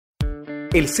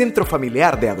El Centro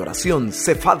Familiar de Adoración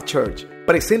CEFADCHURCH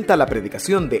presenta la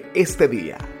predicación de este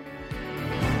día.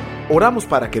 Oramos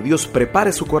para que Dios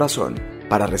prepare su corazón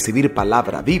para recibir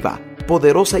palabra viva,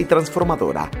 poderosa y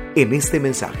transformadora en este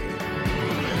mensaje.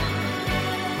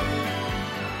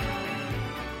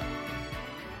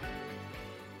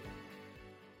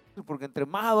 Porque entre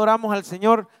más adoramos al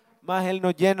Señor, más Él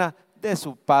nos llena de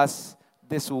su paz,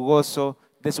 de su gozo,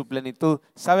 de su plenitud.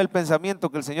 ¿Sabe el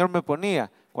pensamiento que el Señor me ponía?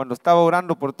 Cuando estaba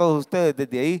orando por todos ustedes,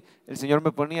 desde ahí el Señor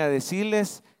me ponía a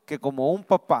decirles que como un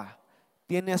papá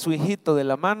tiene a su hijito de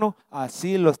la mano,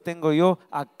 así los tengo yo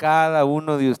a cada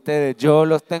uno de ustedes. Yo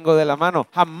los tengo de la mano,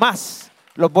 jamás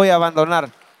los voy a abandonar,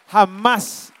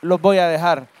 jamás los voy a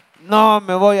dejar, no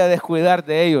me voy a descuidar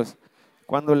de ellos.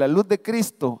 Cuando la luz de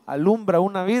Cristo alumbra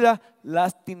una vida,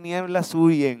 las tinieblas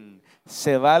huyen,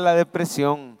 se va la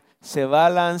depresión, se va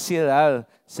la ansiedad,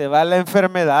 se va la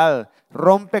enfermedad,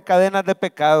 rompe cadenas de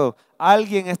pecado.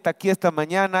 Alguien está aquí esta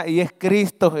mañana y es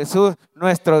Cristo Jesús,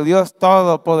 nuestro Dios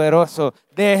todopoderoso.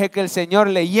 Deje que el Señor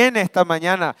le llene esta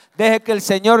mañana, deje que el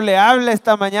Señor le hable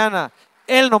esta mañana.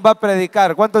 Él nos va a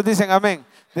predicar. ¿Cuántos dicen amén?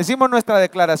 Decimos nuestra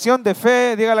declaración de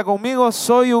fe, dígala conmigo: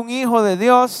 soy un hijo de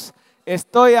Dios,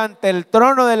 estoy ante el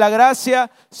trono de la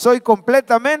gracia, soy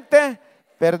completamente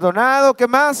perdonado, ¿qué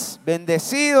más?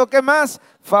 Bendecido, ¿qué más?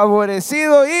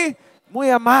 Favorecido y muy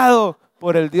amado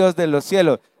por el Dios de los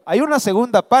cielos. Hay una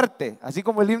segunda parte, así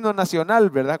como el himno nacional,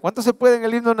 ¿verdad? ¿Cuánto se puede en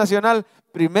el himno nacional?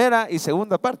 Primera y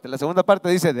segunda parte. La segunda parte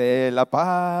dice: de la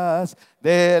paz,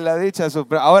 de la dicha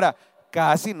suprema. Ahora,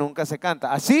 casi nunca se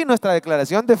canta. Así nuestra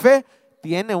declaración de fe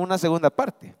tiene una segunda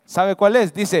parte. ¿Sabe cuál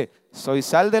es? Dice: soy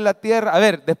sal de la tierra. A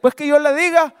ver, después que yo la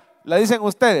diga, la dicen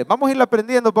ustedes. Vamos a irla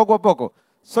aprendiendo poco a poco.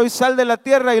 Soy sal de la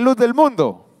tierra y luz del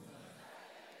mundo.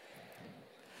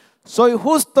 Soy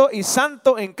justo y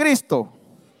santo en Cristo,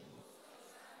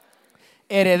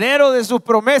 heredero de sus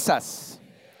promesas,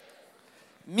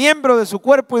 miembro de su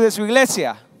cuerpo y de su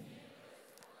iglesia.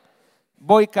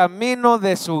 Voy camino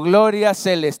de su gloria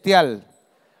celestial.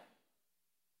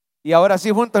 Y ahora sí,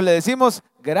 juntos le decimos: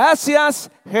 gracias,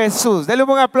 Jesús. Dele un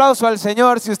buen aplauso al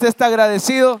Señor si usted está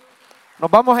agradecido. Nos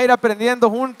vamos a ir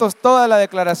aprendiendo juntos toda la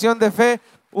declaración de fe.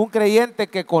 Un creyente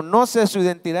que conoce su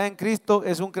identidad en Cristo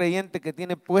es un creyente que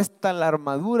tiene puesta la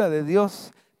armadura de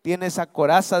Dios, tiene esa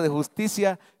coraza de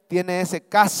justicia, tiene ese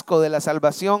casco de la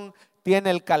salvación, tiene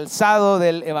el calzado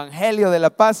del evangelio de la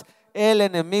paz. El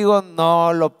enemigo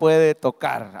no lo puede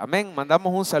tocar. Amén.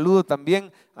 Mandamos un saludo también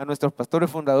a nuestros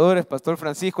pastores fundadores, Pastor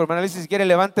Francisco. Hermana Alicia, si quiere,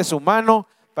 levante su mano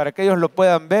para que ellos lo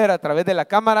puedan ver a través de la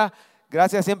cámara.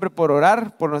 Gracias siempre por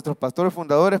orar por nuestros pastores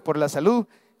fundadores, por la salud.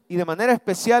 Y de manera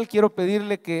especial quiero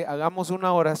pedirle que hagamos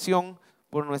una oración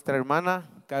por nuestra hermana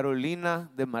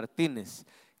Carolina de Martínez,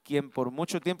 quien por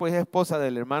mucho tiempo es esposa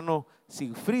del hermano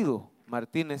Sigfrido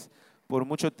Martínez. Por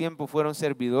mucho tiempo fueron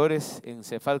servidores en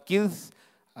CEFADCHURCH.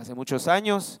 Hace muchos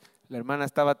años la hermana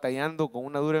está batallando con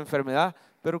una dura enfermedad,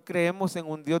 pero creemos en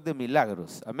un Dios de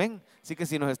milagros. Amén. Así que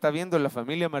si nos está viendo la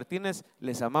familia Martínez,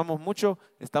 les amamos mucho,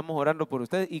 estamos orando por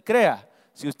ustedes. Y crea,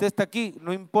 si usted está aquí,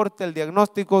 no importa el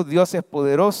diagnóstico, Dios es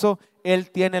poderoso,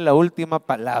 Él tiene la última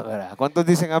palabra. ¿Cuántos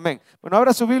dicen amén? Bueno,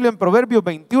 abra su Biblia en Proverbios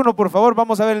 21, por favor.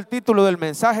 Vamos a ver el título del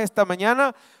mensaje esta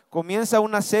mañana. Comienza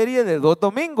una serie de 2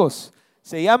 domingos.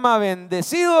 Se llama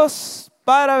Bendecidos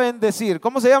para bendecir.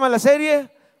 ¿Cómo se llama la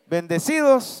serie?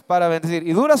 Bendecidos para bendecir.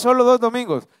 Y dura solo 2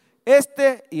 domingos.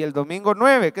 Este y el domingo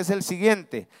 9, que es el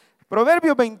siguiente.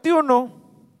 Proverbios 21,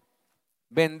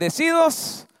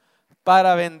 bendecidos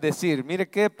para bendecir. Mire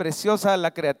qué preciosa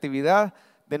la creatividad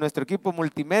de nuestro equipo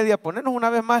multimedia. Ponernos una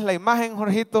vez más la imagen,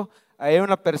 Jorgito. Hay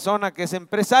una persona que es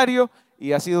empresario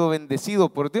y ha sido bendecido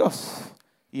por Dios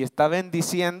y está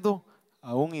bendiciendo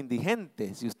a un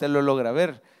indigente, si usted lo logra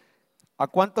ver. ¿A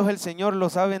cuántos el Señor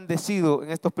los ha bendecido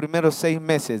en estos primeros 6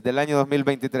 meses del año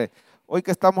 2023? Hoy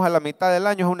que estamos a la mitad del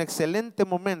año es un excelente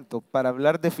momento para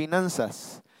hablar de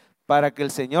finanzas, para que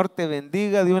el Señor te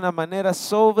bendiga de una manera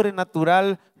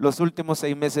sobrenatural los últimos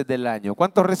 6 meses del año.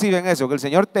 ¿Cuántos reciben eso? Que el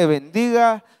Señor te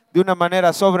bendiga de una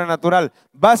manera sobrenatural.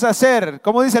 Vas a ser,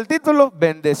 ¿cómo dice el título?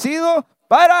 Bendecido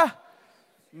para...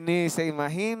 Ni se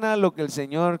imagina lo que el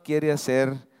Señor quiere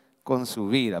hacer con su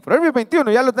vida. Proverbios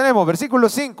 21, ya lo tenemos, versículo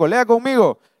 5, lea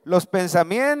conmigo. Los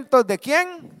pensamientos ¿de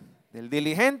quién? Del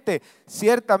diligente,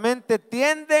 ciertamente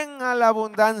tienden a la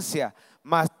abundancia,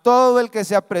 mas todo el que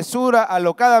se apresura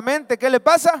alocadamente, ¿qué le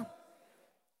pasa?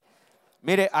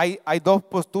 Mire, hay 2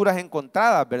 posturas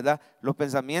encontradas, ¿verdad? Los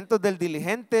pensamientos del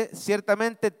diligente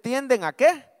ciertamente tienden ¿a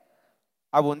qué?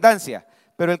 Abundancia,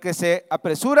 pero el que se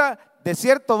apresura de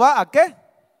cierto va ¿a qué?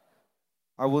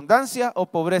 Abundancia o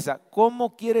pobreza.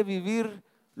 ¿Cómo quiere vivir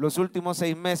los últimos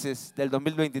 6 meses del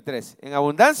 2023? ¿En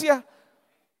abundancia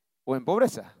o en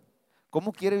pobreza?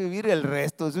 ¿Cómo quiere vivir el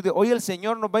resto de su vida? Hoy el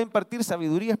Señor nos va a impartir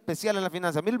sabiduría especial en la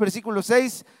finanza. Mira el versículo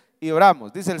 6 y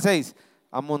oramos. Dice el 6,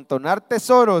 amontonar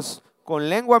tesoros con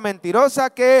lengua mentirosa,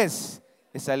 ¿qué es?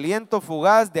 Es aliento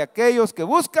fugaz de aquellos que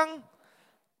buscan.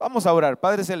 Vamos a orar.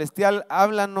 Padre Celestial,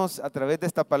 háblanos a través de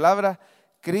esta palabra.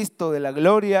 Cristo de la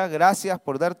gloria, gracias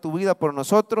por dar tu vida por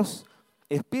nosotros.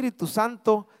 Espíritu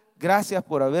Santo, gracias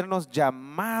por habernos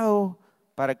llamado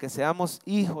para que seamos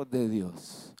hijos de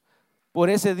Dios. Por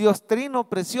ese Dios trino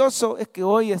precioso es que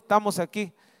hoy estamos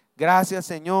aquí. Gracias,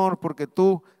 Señor, porque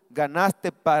tú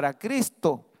ganaste para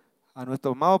Cristo a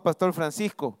nuestro amado pastor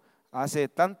Francisco hace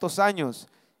tantos años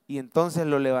y entonces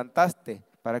lo levantaste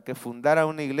para que fundara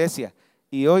una iglesia.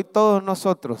 Y hoy todos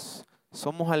nosotros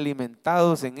somos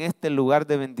alimentados en este lugar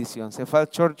de bendición.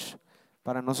 CEFADCHURCH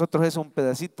para nosotros es un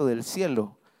pedacito del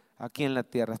cielo aquí en la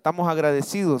tierra. Estamos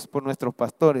agradecidos por nuestros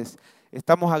pastores.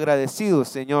 Estamos agradecidos,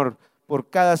 Señor, por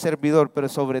cada servidor, pero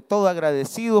sobre todo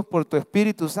agradecidos por tu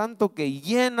Espíritu Santo que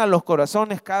llena los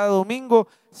corazones cada domingo,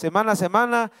 semana a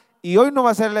semana, y hoy no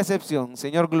va a ser la excepción.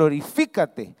 Señor,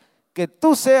 glorifícate, que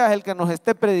tú seas el que nos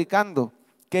esté predicando,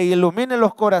 que ilumine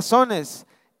los corazones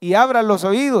y abra los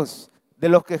oídos de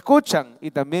los que escuchan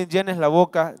y también llenes la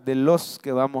boca de los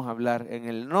que vamos a hablar. En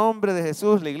el nombre de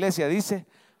Jesús, la iglesia dice,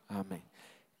 amén.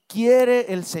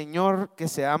 ¿Quiere el Señor que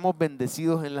seamos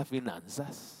bendecidos en las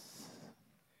finanzas?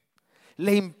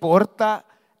 ¿Le importa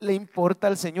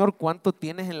al Señor cuánto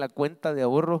tienes en la cuenta de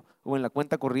ahorro o en la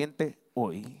cuenta corriente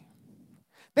hoy?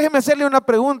 Déjeme hacerle una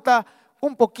pregunta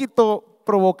un poquito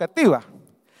provocativa.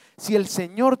 Si el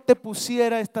Señor te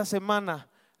pusiera esta semana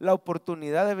la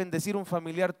oportunidad de bendecir un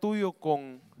familiar tuyo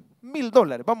con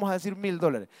 $1,000, vamos a decir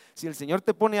 $1,000. Si el Señor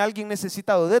te pone a alguien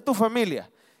necesitado de tu familia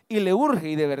y le urge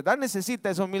y de verdad necesita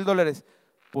esos $1,000,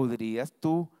 ¿podrías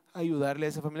tú ayudarle a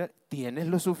ese familiar? ¿Tienes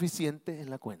lo suficiente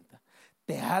en la cuenta?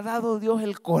 ¿Te ha dado Dios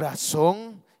el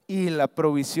corazón y la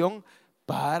provisión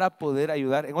para poder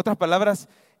ayudar? En otras palabras,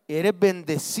 eres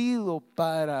bendecido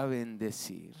para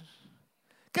bendecir.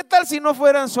 ¿Qué tal si no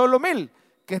fueran solo 1,000?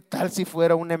 ¿Qué tal si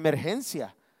fuera una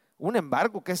emergencia? Un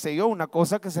embargo, qué sé yo, una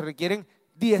cosa que se requieren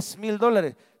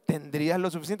 $10,000. ¿Tendrías lo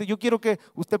suficiente? Yo quiero que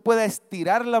usted pueda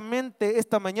estirar la mente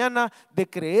esta mañana de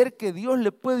creer que Dios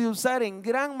le puede usar en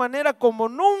gran manera como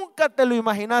nunca te lo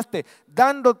imaginaste,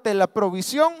 dándote la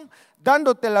provisión,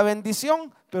 dándote la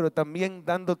bendición, pero también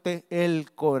dándote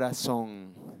el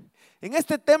corazón. En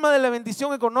este tema de la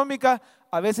bendición económica,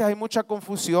 a veces hay mucha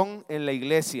confusión en la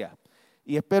iglesia.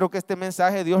 Y espero que este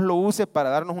mensaje Dios lo use para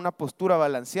darnos una postura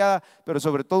balanceada, pero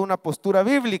sobre todo una postura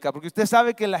bíblica, porque usted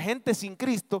sabe que la gente sin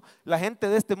Cristo, la gente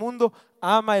de este mundo,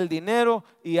 ama el dinero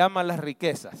y ama las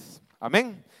riquezas.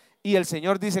 Amén. Y el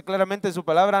Señor dice claramente en su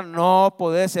palabra, no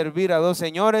podés servir a dos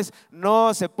señores,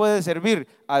 no se puede servir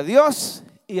a Dios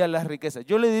y a las riquezas.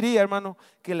 Yo le diría, hermano,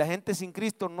 que la gente sin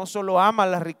Cristo no solo ama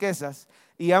las riquezas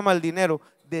y ama el dinero,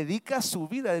 dedica su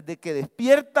vida desde que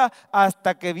despierta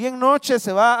hasta que bien noche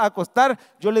se va a acostar.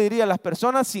 Yo le diría, las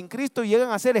personas sin Cristo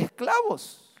llegan a ser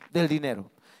esclavos del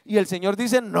dinero. Y el Señor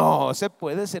dice, no se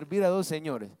puede servir a dos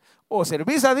señores. O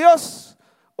servís a Dios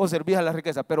o servís a la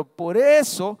riqueza. Pero por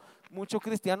eso muchos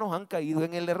cristianos han caído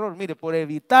en el error. Mire, por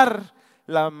evitar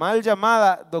la mal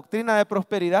llamada doctrina de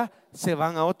prosperidad, se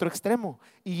van a otro extremo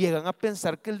y llegan a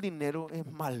pensar que el dinero es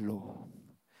malo.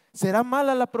 ¿Será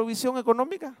mala la provisión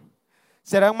económica?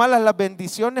 ¿Serán malas las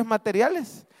bendiciones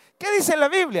materiales? ¿Qué dice la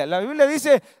Biblia? La Biblia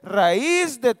dice,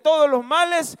 raíz de todos los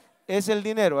males es el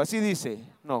dinero. Así dice.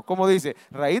 No, ¿cómo dice?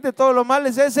 Raíz de todos los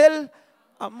males es el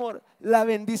amor. La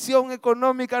bendición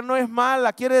económica no es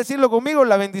mala. ¿Quiere decirlo conmigo?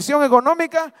 La bendición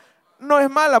económica no es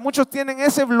mala. Muchos tienen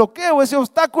ese bloqueo, ese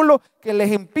obstáculo que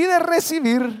les impide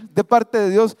recibir de parte de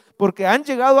Dios porque han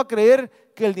llegado a creer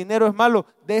que el dinero es malo.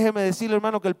 Déjeme decirle,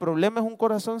 hermano, que el problema es un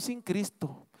corazón sin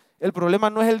Cristo. El problema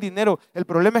no es el dinero, el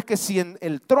problema es que si en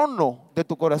el trono de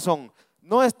tu corazón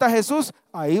no está Jesús,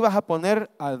 ahí vas a poner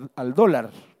al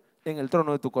dólar en el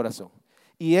trono de tu corazón.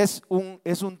 Y es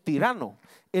un tirano.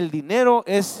 El dinero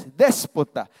es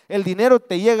déspota, el dinero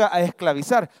te llega a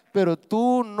esclavizar, pero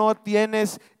tú no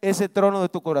tienes ese trono de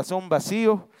tu corazón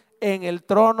vacío. En el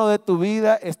trono de tu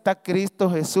vida está Cristo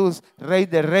Jesús, Rey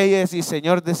de Reyes y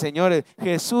Señor de Señores.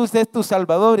 Jesús es tu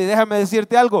Salvador y déjame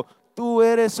decirte algo. Tú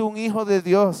eres un hijo de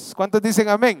Dios. ¿Cuántos dicen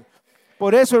amén?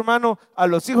 Por eso, hermano, a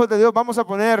los hijos de Dios vamos a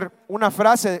poner una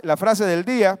frase, la frase del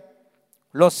día.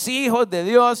 Los hijos de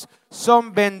Dios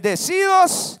son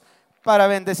bendecidos para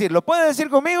bendecir. ¿Lo puede decir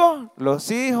conmigo?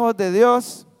 Los hijos de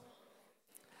Dios.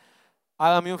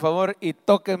 Hágame un favor y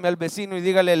tóquenme al vecino y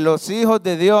dígale, los hijos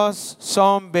de Dios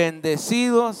son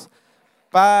bendecidos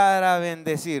para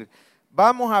bendecir.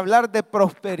 Vamos a hablar de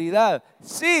prosperidad,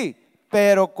 sí,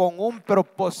 pero con un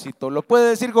propósito. ¿Lo puede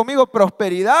decir conmigo?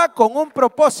 Prosperidad con un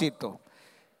propósito.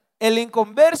 El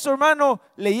inconverso, hermano,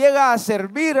 le llega a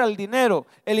servir al dinero.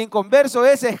 El inconverso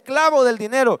es esclavo del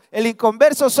dinero. El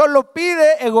inconverso solo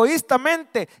pide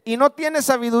egoístamente y no tiene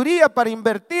sabiduría para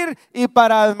invertir y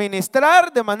para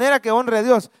administrar de manera que honre a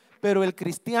Dios. Pero el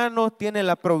cristiano tiene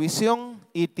la provisión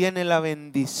y tiene la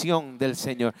bendición del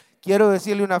Señor. Quiero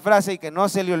decirle una frase y que no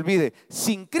se le olvide.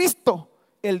 Sin Cristo,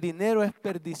 el dinero es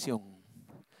perdición.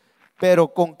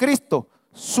 Pero con Cristo,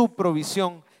 su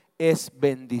provisión es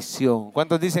bendición.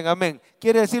 ¿Cuántos dicen amén?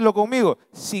 ¿Quiere decirlo conmigo?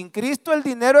 Sin Cristo el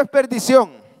dinero es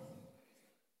perdición.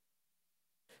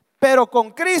 Pero con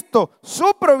Cristo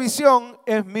su provisión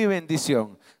es mi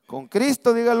bendición. Con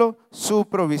Cristo, dígalo, su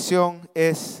provisión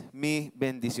es mi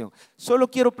bendición. Solo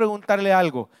quiero preguntarle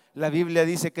algo. La Biblia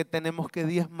dice que tenemos que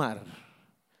diezmar.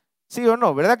 ¿Sí o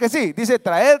no? ¿Verdad que sí? Dice,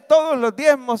 traed todos los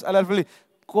diezmos al alfolí.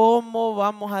 ¿Cómo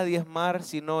vamos a diezmar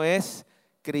si no es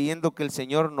creyendo que el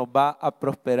Señor nos va a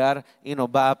prosperar y nos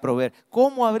va a proveer?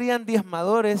 ¿Cómo habrían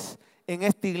diezmadores en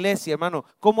esta iglesia, hermano?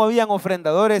 ¿Cómo habían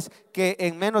ofrendadores que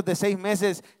en menos de 6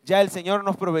 meses ya el Señor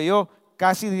nos proveyó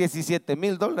casi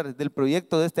 $17,000 del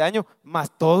proyecto de este año,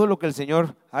 más todo lo que el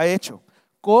Señor ha hecho?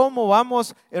 ¿Cómo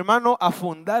vamos, hermano, a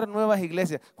fundar nuevas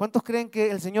iglesias? ¿Cuántos creen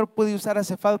que el Señor puede usar a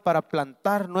CEFAD para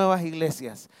plantar nuevas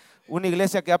iglesias? Una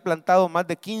iglesia que ha plantado más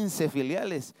de 15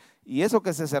 filiales. Y eso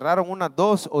que se cerraron unas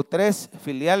 2 o 3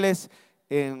 filiales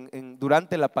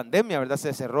durante la pandemia, ¿verdad?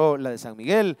 Se cerró la de San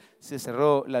Miguel, se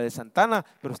cerró la de Santana,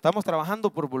 pero estamos trabajando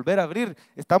por volver a abrir,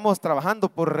 estamos trabajando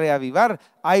por reavivar.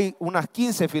 Hay unas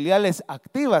 15 filiales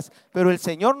activas, pero el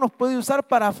Señor nos puede usar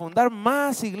para fundar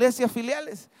más iglesias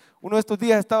filiales. Uno de estos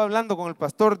días estaba hablando con el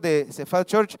pastor de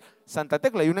CEFADCHURCH Santa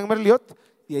Tecla, hay una en Merliot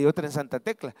y hay otra en Santa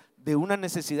Tecla, de una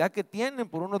necesidad que tienen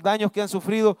por unos daños que han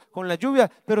sufrido con la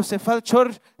lluvia, pero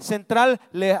CEFADCHURCH Central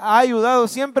les ha ayudado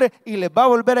siempre y les va a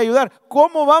volver a ayudar.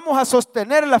 ¿Cómo vamos a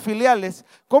sostener las filiales?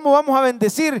 ¿Cómo vamos a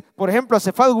bendecir, por ejemplo, a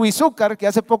CEFAD Huizúcar, que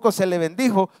hace poco se le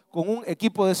bendijo con un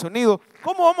equipo de sonido?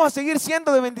 ¿Cómo vamos a seguir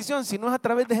siendo de bendición si no es a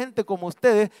través de gente como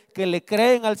ustedes que le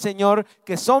creen al Señor,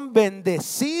 que son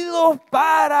bendecidos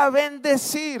para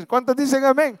bendecir? ¿Cuántos dicen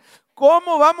amén?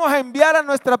 ¿Cómo vamos a enviar a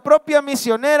nuestra propia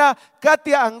misionera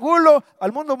Katia Angulo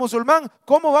al mundo musulmán?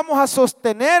 ¿Cómo vamos a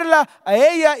sostenerla a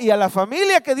ella y a la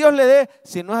familia que Dios le dé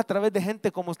si no es a través de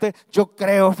gente como usted? Yo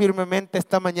creo firmemente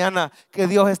esta mañana que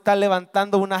Dios está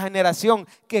levantando una generación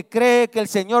que cree que el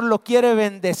Señor lo quiere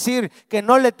bendecir, que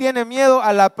no le tiene miedo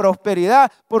a la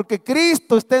prosperidad porque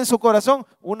Cristo está en su corazón.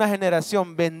 Una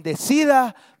generación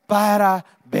bendecida para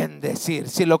bendecir.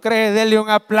 Si lo cree, dele un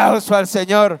aplauso al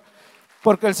Señor.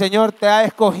 Porque el Señor te ha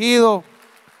escogido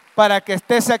para que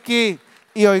estés aquí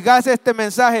y oigas este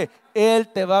mensaje. Él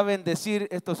te va a bendecir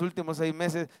estos últimos 6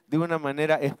 meses de una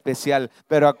manera especial.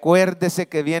 Pero acuérdese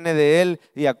que viene de Él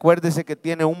y acuérdese que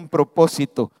tiene un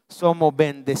propósito. Somos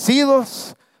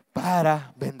bendecidos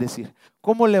para bendecir.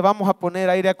 ¿Cómo le vamos a poner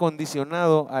aire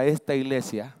acondicionado a esta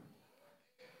iglesia?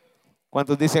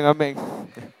 ¿Cuántos dicen amén?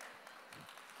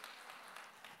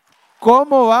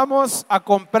 ¿Cómo vamos a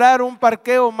comprar un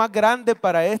parqueo más grande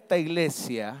para esta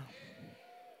iglesia?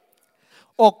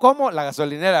 ¿O cómo? La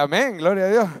gasolinera, amén, gloria a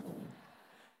Dios.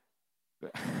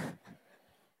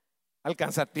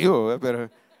 Alcanzativo, pero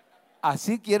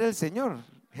así quiere el Señor.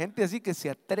 Gente así que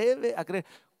se atreve a creer.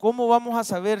 ¿Cómo vamos a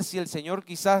saber si el Señor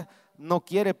quizás no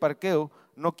quiere parqueo,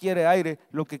 no quiere aire,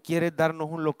 lo que quiere es darnos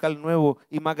un local nuevo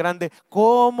y más grande?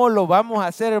 ¿Cómo lo vamos a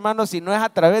hacer, hermanos, si no es a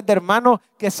través de hermanos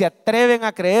que se atreven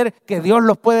a creer que Dios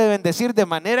los puede bendecir de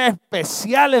manera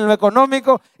especial en lo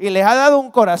económico y les ha dado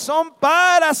un corazón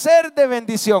para ser de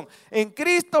bendición? En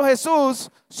Cristo Jesús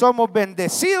somos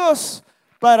bendecidos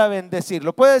para bendecir.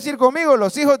 ¿Lo puede decir conmigo?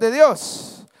 Los hijos de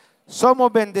Dios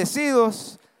somos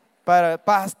bendecidos para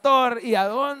pastor. ¿Y a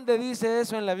dónde dice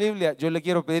eso en la Biblia? Yo le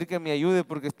quiero pedir que me ayude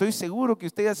porque estoy seguro que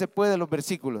usted ya se puede los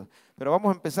versículos, pero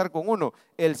vamos a empezar con uno.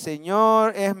 El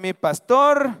Señor es mi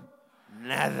pastor,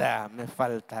 nada me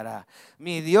faltará.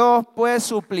 Mi Dios pues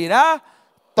suplirá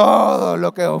todo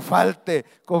lo que os falte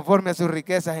conforme a sus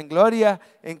riquezas en gloria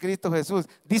en Cristo Jesús.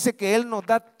 Dice que Él nos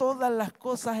da todas las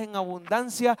cosas en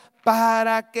abundancia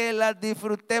para que las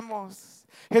disfrutemos.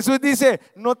 Jesús dice,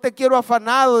 no te quiero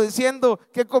afanado diciendo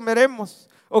qué comeremos,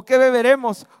 o qué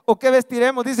beberemos, o qué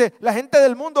vestiremos. Dice, la gente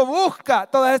del mundo busca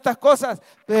todas estas cosas,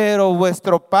 pero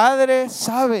vuestro Padre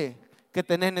sabe que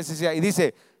tenés necesidad. Y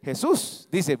dice, Jesús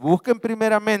dice, busquen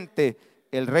primeramente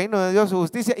el reino de Dios, su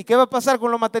justicia. ¿Y qué va a pasar con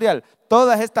lo material?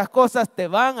 Todas estas cosas te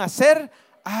van a ser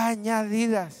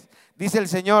añadidas. Dice el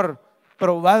Señor,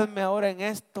 probadme ahora en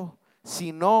esto,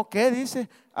 sino que dice,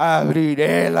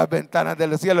 abriré las ventanas de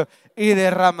los cielos y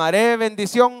derramaré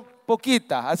bendición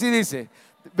poquita, así dice,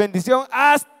 bendición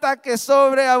hasta que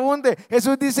sobreabunde.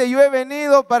 Jesús dice, yo he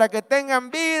venido para que tengan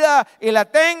vida y la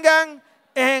tengan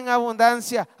en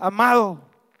abundancia. Amado,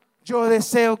 yo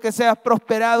deseo que seas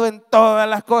prosperado en todas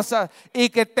las cosas y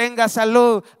que tengas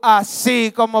salud,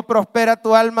 así como prospera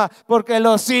tu alma, porque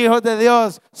los hijos de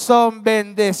Dios son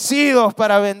bendecidos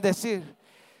para bendecir.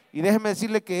 Y déjeme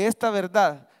decirle que esta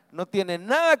verdad no tiene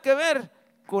nada que ver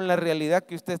con la realidad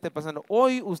que usted esté pasando.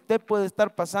 Hoy usted puede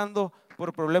estar pasando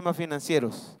por problemas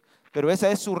financieros, pero esa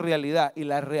es su realidad y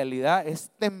la realidad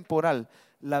es temporal.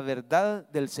 La verdad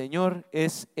del Señor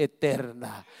es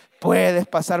eterna. Puedes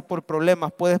pasar por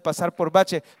problemas, puedes pasar por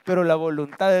baches, pero la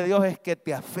voluntad de Dios es que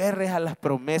te aferres a las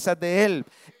promesas de Él.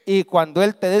 Y cuando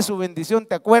Él te dé su bendición,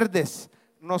 te acuerdes,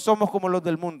 no somos como los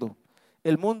del mundo.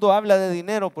 El mundo habla de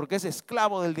dinero porque es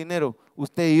esclavo del dinero.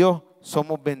 Usted y yo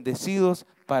somos bendecidos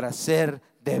para ser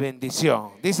de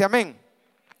bendición. Dice amén.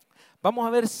 Vamos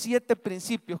a ver 7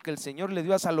 principios que el Señor le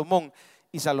dio a Salomón.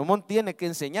 Y Salomón tiene que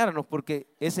enseñarnos porque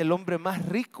es el hombre más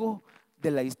rico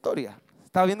de la historia.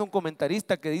 Estaba viendo un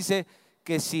comentarista que dice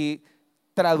que si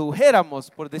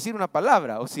tradujéramos, por decir una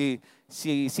palabra, o si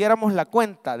hiciéramos la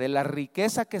cuenta de la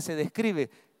riqueza que se describe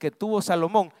que tuvo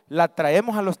Salomón, la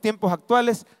traemos a los tiempos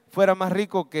actuales, fuera más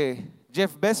rico que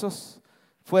Jeff Bezos,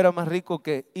 fuera más rico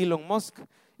que Elon Musk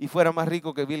y fuera más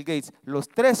rico que Bill Gates. Los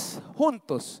 3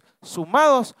 juntos,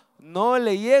 sumados, no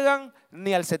le llegan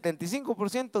ni al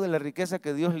 75% de la riqueza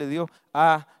que Dios le dio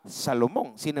a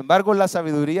Salomón. Sin embargo, la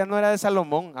sabiduría no era de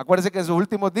Salomón. Acuérdense que en sus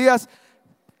últimos días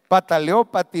pataleó,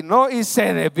 patinó y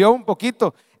se desvió un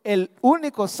poquito. El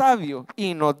único sabio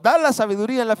y nos da la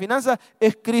sabiduría en la finanza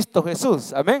es Cristo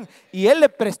Jesús. Amén. Y Él le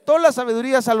prestó la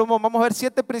sabiduría a Salomón. Vamos a ver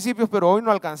 7 principios, pero hoy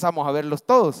no alcanzamos a verlos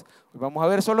todos. Hoy vamos a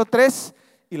ver solo 3.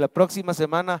 Y la próxima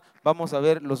semana vamos a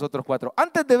ver los otros 4.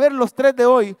 Antes de ver los 3 de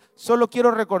hoy, solo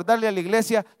quiero recordarle a la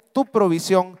iglesia, tu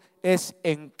provisión es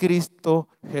en Cristo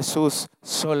Jesús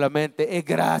solamente. Es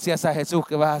gracias a Jesús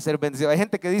que vas a ser bendecido. Hay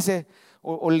gente que dice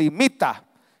o limita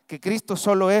que Cristo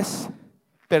solo es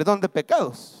perdón de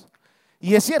pecados.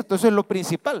 Y es cierto, eso es lo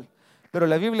principal. Pero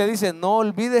la Biblia dice, no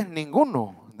olvides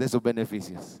ninguno de sus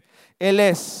beneficios. Él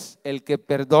es el que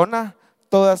perdona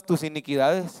todas tus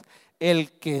iniquidades,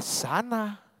 el que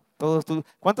sana todos tus...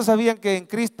 ¿Cuántos sabían que en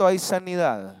Cristo hay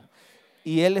sanidad?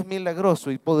 Y Él es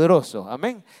milagroso y poderoso,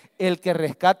 amén. El que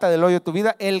rescata del hoyo tu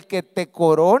vida, el que te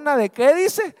corona de ¿qué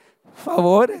dice?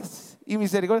 Favores y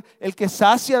misericordia, el que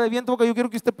sacia de bien tu boca. Yo quiero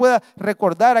que usted pueda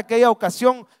recordar aquella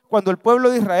ocasión cuando el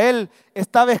pueblo de Israel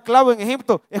estaba esclavo en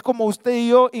Egipto. Es como usted y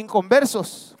yo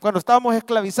inconversos, cuando estábamos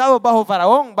esclavizados bajo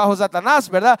Faraón, bajo Satanás,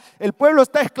 ¿verdad? El pueblo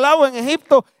está esclavo en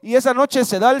Egipto y esa noche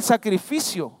se da el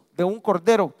sacrificio de un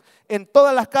cordero. En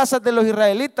todas las casas de los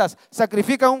israelitas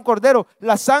sacrifican un cordero.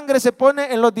 La sangre se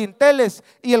pone en los dinteles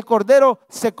y el cordero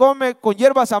se come con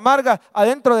hierbas amargas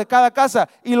adentro de cada casa.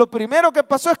 Y lo primero que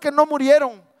pasó es que no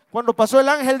murieron. Cuando pasó el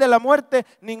ángel de la muerte,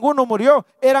 ninguno murió.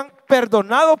 Eran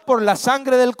perdonados por la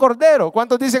sangre del cordero.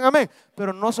 ¿Cuántos dicen amén?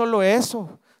 Pero no solo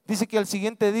eso. Dice que al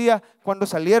siguiente día, cuando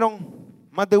salieron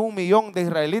más de 1 millón de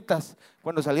israelitas,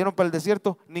 cuando salieron para el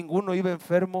desierto, ninguno iba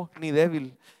enfermo ni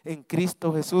débil. En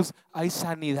Cristo Jesús hay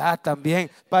sanidad también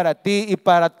para ti y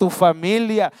para tu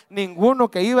familia.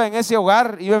 Ninguno que iba en ese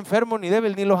hogar iba enfermo ni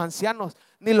débil, ni los ancianos,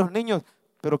 ni los niños.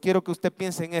 Pero quiero que usted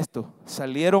piense en esto.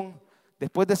 Salieron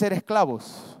después de ser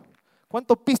esclavos.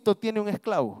 ¿Cuánto pisto tiene un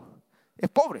esclavo? Es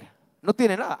pobre, no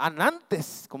tiene nada.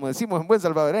 Anantes, como decimos en buen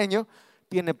salvadoreño,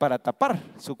 tiene para tapar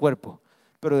su cuerpo.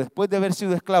 Pero después de haber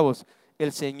sido esclavos,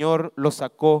 el Señor los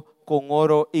sacó con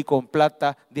oro y con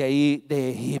plata de ahí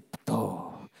de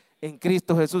Egipto. En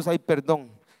Cristo Jesús hay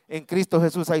perdón, en Cristo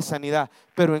Jesús hay sanidad,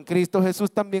 pero en Cristo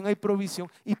Jesús también hay provisión.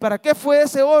 ¿Y para qué fue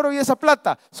ese oro y esa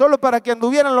plata? ¿Solo para que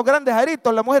anduvieran los grandes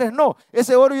aritos, las mujeres? No,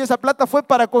 ese oro y esa plata fue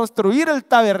para construir el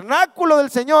tabernáculo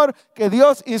del Señor que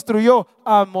Dios instruyó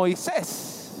a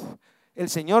Moisés. El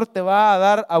Señor te va a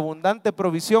dar abundante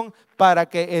provisión para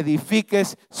que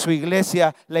edifiques su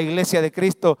iglesia, la iglesia de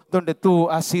Cristo, donde tú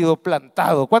has sido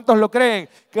plantado. ¿Cuántos lo creen?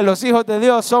 Que los hijos de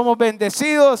Dios somos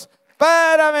bendecidos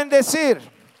para bendecir.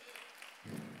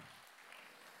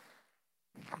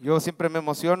 Yo siempre me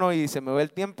emociono y se me va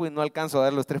el tiempo y no alcanzo a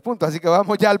dar los 3 puntos. Así que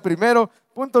vamos ya al primero.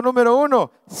 Punto número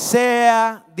 1.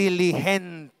 Sea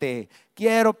diligente.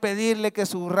 Quiero pedirle que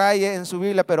subraye en su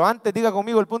Biblia, pero antes diga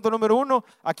conmigo el punto número 1.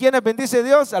 ¿A quiénes bendice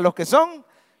Dios? A los que son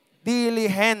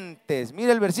diligentes.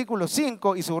 Mire el versículo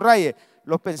 5 y subraye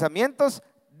los pensamientos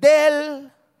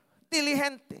del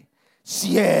diligente.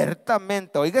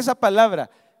 Ciertamente, oiga esa palabra,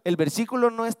 el versículo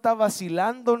no está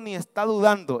vacilando ni está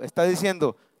dudando, está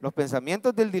diciendo, los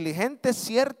pensamientos del diligente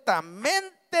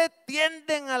ciertamente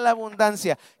tienden a la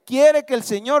abundancia. ¿Quiere que el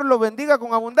Señor lo bendiga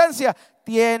con abundancia?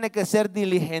 Tiene que ser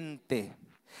diligente.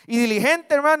 Y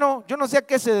diligente, hermano, yo no sé a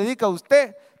qué se dedica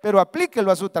usted, pero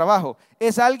aplíquelo a su trabajo.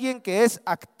 Es alguien que es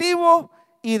activo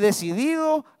y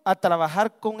decidido a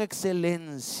trabajar con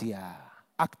excelencia.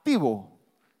 Activo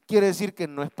quiere decir que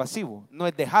no es pasivo, no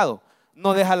es dejado,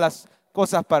 no deja las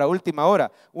cosas para última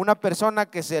hora. Una persona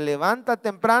que se levanta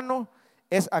temprano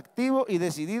es activo y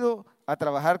decidido a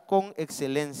trabajar con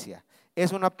excelencia.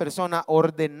 Es una persona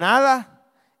ordenada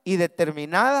y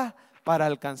determinada para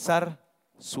alcanzar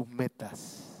sus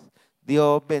metas.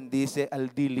 Dios bendice al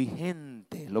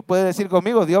diligente. ¿Lo puede decir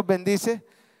conmigo? Dios bendice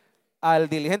al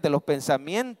diligente. Los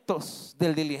pensamientos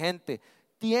del diligente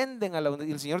tienden a la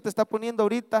abundancia. Y el Señor te está poniendo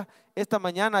ahorita, esta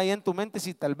mañana, ahí en tu mente,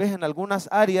 si tal vez en algunas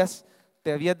áreas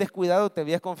te habías descuidado, te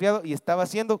habías confiado y estaba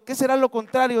haciendo. ¿Qué será lo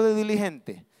contrario de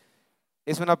diligente?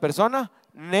 Es una persona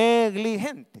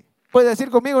negligente. ¿Puede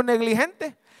decir conmigo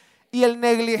negligente? Y el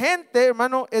negligente,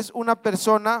 hermano, es una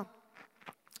persona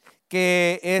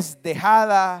que es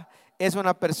dejada, es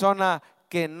una persona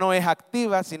que no es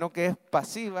activa, sino que es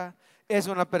pasiva, es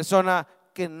una persona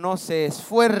que no se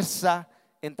esfuerza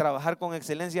en trabajar con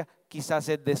excelencia, quizás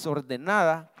es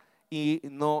desordenada y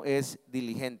no es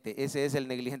diligente. Ese es el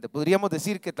negligente. Podríamos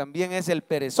decir que también es el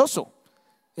perezoso.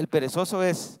 El perezoso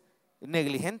es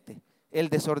negligente, el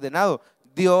desordenado.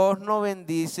 Dios no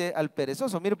bendice al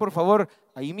perezoso. Mire por favor,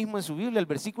 ahí mismo en su Biblia, el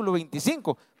versículo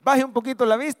 25. Baje un poquito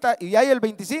la vista y hay el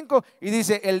 25 y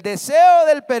dice, el deseo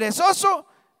del perezoso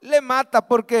le mata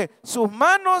porque sus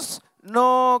manos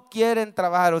no quieren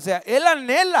trabajar. O sea, él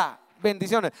anhela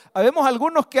bendiciones. Habemos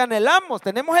algunos que anhelamos,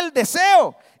 tenemos el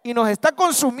deseo y nos está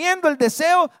consumiendo el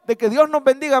deseo de que Dios nos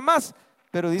bendiga más.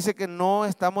 Pero dice que no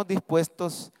estamos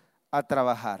dispuestos a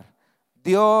trabajar.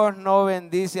 Dios no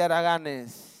bendice a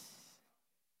haraganes.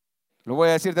 Lo voy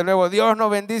a decir de nuevo, Dios no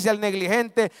bendice al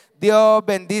negligente, Dios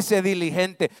bendice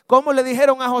diligente. ¿Cómo le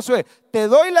dijeron a Josué? Te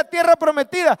doy la tierra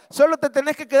prometida, solo te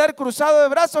tenés que quedar cruzado de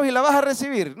brazos y la vas a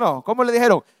recibir. No, ¿cómo le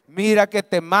dijeron? Mira que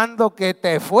te mando que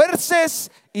te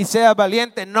esfuerces y seas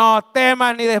valiente, no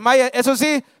temas ni desmayes. Eso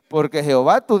sí, porque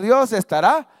Jehová tu Dios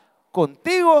estará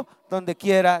contigo donde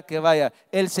quiera que vaya.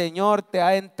 El Señor te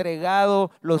ha entregado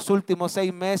los últimos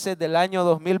 6 meses del año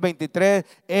 2023.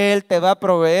 Él te va a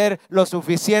proveer lo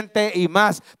suficiente y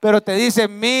más. Pero te dice,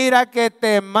 mira que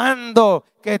te mando,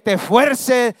 que te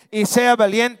esfuerces y seas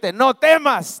valiente. No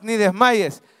temas ni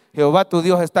desmayes. Jehová tu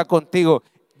Dios está contigo.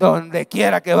 Donde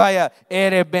quiera que vaya,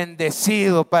 eres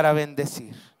bendecido para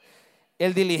bendecir.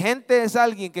 El diligente es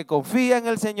alguien que confía en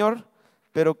el Señor,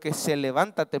 pero que se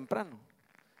levanta temprano.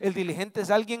 El diligente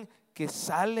es alguien que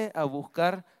sale a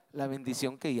buscar la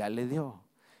bendición que ya le dio.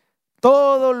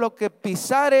 Todo lo que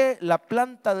pisare la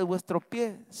planta de vuestro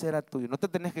pie será tuyo. No te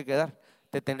tenés que quedar,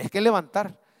 te tenés que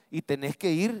levantar y tenés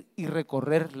que ir y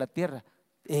recorrer la tierra.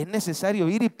 Es necesario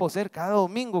ir y poseer cada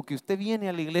domingo que usted viene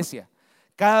a la iglesia.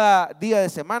 Cada día de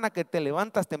semana que te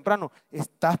levantas temprano,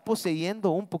 estás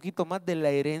poseyendo un poquito más de la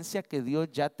herencia que Dios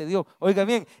ya te dio. Oiga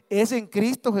bien, es en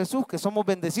Cristo Jesús que somos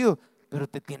bendecidos, pero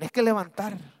te tienes que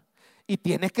levantar y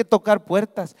tienes que tocar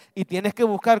puertas y tienes que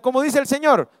buscar. Como dice el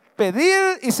Señor,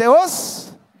 pedid y se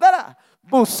os dará,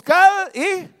 buscad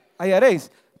y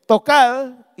hallaréis,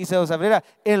 tocad y se os abrirá.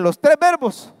 En los 3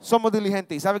 verbos somos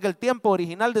diligentes y sabe que el tiempo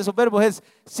original de esos verbos es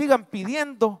sigan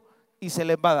pidiendo y se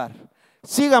les va a dar,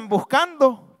 sigan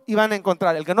buscando y van a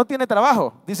encontrar. El que no tiene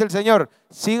trabajo, dice el Señor,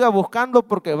 siga buscando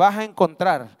porque vas a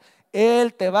encontrar.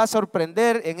 Él te va a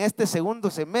sorprender en este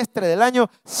segundo semestre del año.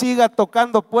 Siga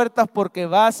tocando puertas porque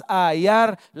vas a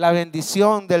hallar la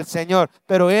bendición del Señor.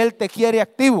 Pero Él te quiere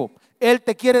activo, Él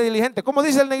te quiere diligente. ¿Cómo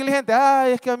dice el negligente?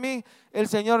 Ay, es que a mí el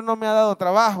Señor no me ha dado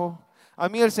trabajo, a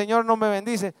mí el Señor no me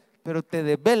bendice. Pero te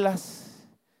desvelas,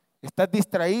 estás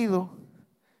distraído,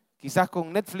 quizás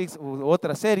con Netflix u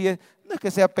otra serie. No es que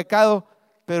sea pecado,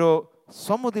 pero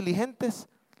 ¿somos diligentes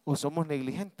o somos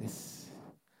negligentes?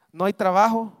 No hay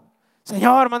trabajo.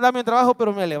 Señor, mándame un trabajo,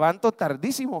 pero me levanto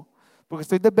tardísimo porque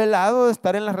estoy desvelado de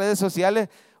estar en las redes sociales.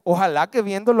 Ojalá que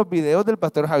viendo los videos del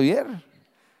pastor Javier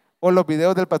o los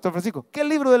videos del pastor Francisco. ¿Qué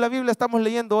libro de la Biblia estamos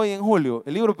leyendo hoy en julio?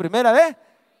 El libro primera de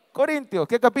Corintios.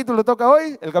 ¿Qué capítulo toca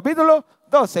hoy? El capítulo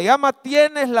 2. Se llama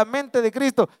Tienes la mente de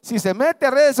Cristo. Si se mete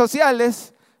a redes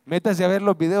sociales, métase a ver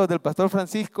los videos del pastor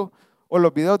Francisco o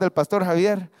los videos del pastor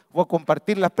Javier, o a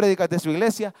compartir las prédicas de su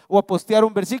iglesia, o a postear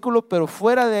un versículo, pero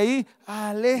fuera de ahí,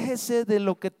 aléjese de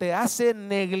lo que te hace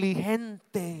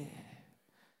negligente.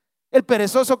 El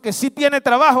perezoso que sí tiene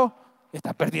trabajo,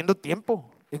 está perdiendo tiempo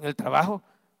en el trabajo,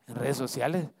 en redes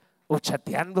sociales, o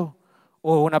chateando,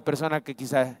 o una persona que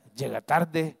quizás llega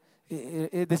tarde,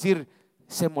 Es decir,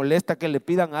 se molesta que le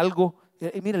pidan algo.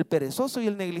 Mira, el perezoso y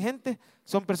el negligente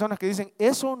son personas que dicen,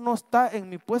 eso no está en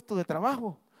mi puesto de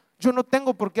trabajo. Yo no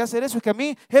tengo por qué hacer eso. Es que a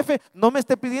mí, jefe, no me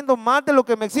esté pidiendo más de lo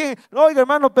que me exigen. No, oiga,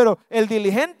 hermano, pero el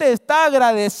diligente está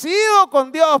agradecido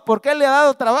con Dios porque Él le ha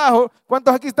dado trabajo.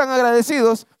 ¿Cuántos aquí están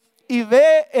agradecidos? Y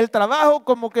ve el trabajo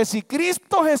como que si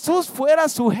Cristo Jesús fuera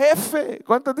su jefe.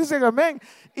 ¿Cuántos dicen amén?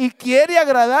 Y quiere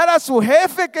agradar a su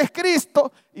jefe, que es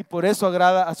Cristo, y por eso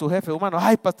agrada a su jefe humano.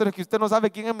 Ay, pastor, es que usted no sabe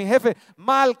quién es mi jefe.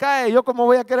 Mal cae, yo cómo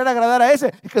voy a querer agradar a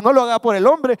ese. Es que no lo haga por el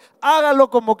hombre, hágalo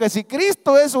como que si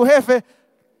Cristo es su jefe,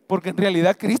 porque en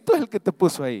realidad Cristo es el que te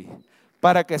puso ahí,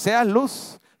 para que seas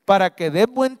luz, para que des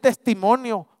buen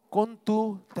testimonio con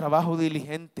tu trabajo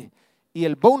diligente. Y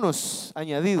el bonus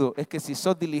añadido es que si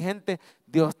sos diligente,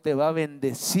 Dios te va a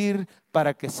bendecir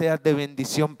para que seas de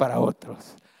bendición para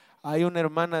otros. Hay una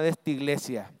hermana de esta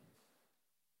iglesia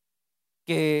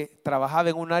que trabajaba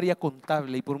en un área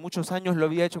contable y por muchos años lo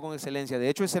había hecho con excelencia. De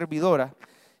hecho, es servidora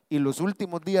y los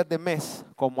últimos días de mes,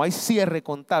 como hay cierre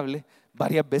contable,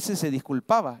 varias veces se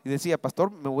disculpaba y decía,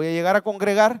 pastor, me voy a llegar a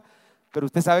congregar, pero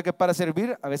usted sabe que para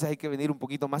servir a veces hay que venir un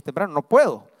poquito más temprano. No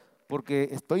puedo, porque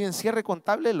estoy en cierre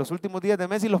contable los últimos días de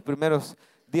mes y los primeros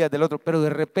días del otro. Pero de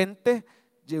repente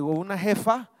llegó una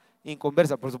jefa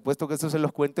inconversa. Por supuesto que eso se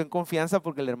los cuento en confianza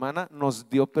porque la hermana nos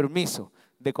dio permiso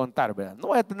de contar, ¿verdad? No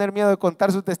voy a tener miedo de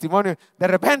contar su testimonio. De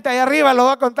repente ahí arriba lo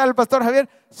va a contar el pastor Javier.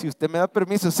 Si usted me da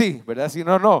permiso, sí, ¿verdad? Si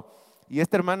no, no. Y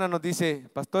esta hermana nos dice,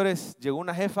 pastores, llegó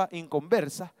una jefa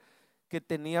inconversa que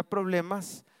tenía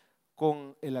problemas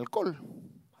con el alcohol.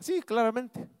 Así,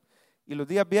 claramente. Y los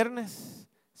días viernes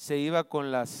se iba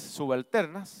con las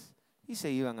subalternas y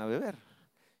se iban a beber.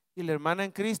 Y la hermana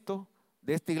en Cristo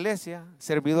de esta iglesia,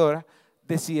 servidora,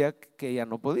 decía que ella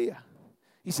no podía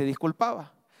y se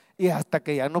disculpaba. Y hasta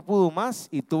que ya no pudo más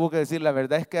y tuvo que decir, la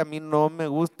verdad es que a mí no me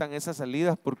gustan esas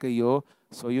salidas porque yo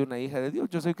soy una hija de Dios.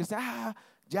 Yo soy cristiana.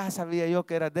 Ya sabía yo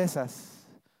que eras de esas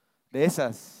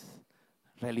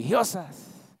religiosas.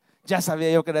 Ya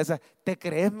sabía yo que eras de esas. ¿Te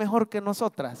crees mejor que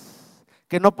nosotras?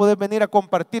 Que no puedes venir a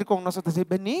compartir con nosotros. Y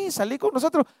vení, salí con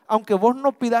nosotros, aunque vos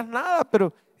no pidas nada,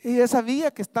 pero ella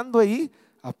sabía que estando ahí,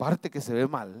 aparte que se ve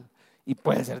mal, y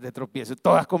puede ser de tropiezo,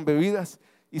 todas con bebidas,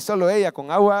 y solo ella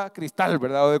con agua cristal,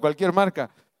 ¿verdad? O de cualquier marca.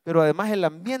 Pero además el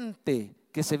ambiente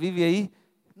que se vive ahí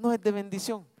no es de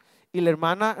bendición. Y la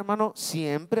hermana, hermano,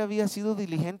 siempre había sido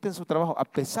diligente en su trabajo. A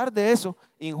pesar de eso,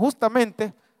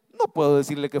 injustamente, no puedo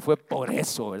decirle que fue por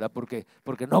eso, ¿verdad? Porque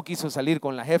no quiso salir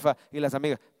con la jefa y las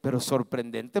amigas. Pero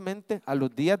sorprendentemente, a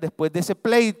los días después de ese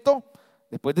pleito,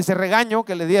 después de ese regaño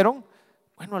que le dieron,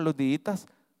 bueno, a los días,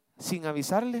 sin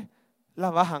avisarle, la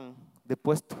bajan de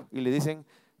puesto y le dicen,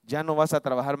 ya no vas a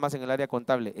trabajar más en el área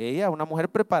contable. Ella, una mujer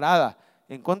preparada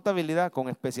en contabilidad, con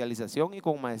especialización y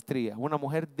con maestría, una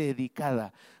mujer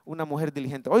dedicada, una mujer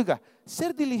diligente. Oiga,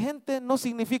 ser diligente no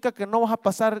significa que no vas a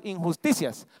pasar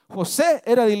injusticias. José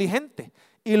era diligente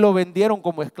y lo vendieron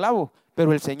como esclavo,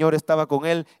 pero el Señor estaba con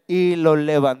él y lo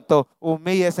levantó.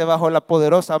 Humíllese bajo la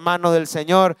poderosa mano del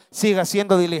Señor, siga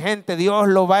siendo diligente, Dios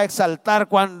lo va a exaltar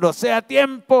cuando sea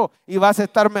tiempo y vas a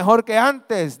estar mejor que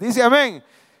antes. Dice amén.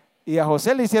 Y a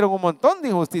José le hicieron un montón de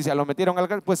injusticia, lo metieron al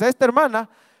cárcel. Pues a esta hermana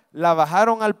la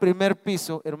bajaron al primer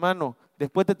piso, hermano,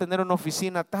 después de tener una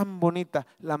oficina tan bonita,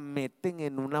 la meten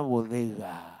en una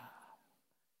bodega,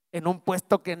 en un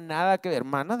puesto que nada que ver,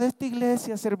 hermana de esta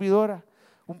iglesia, servidora,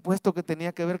 un puesto que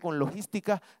tenía que ver con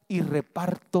logística y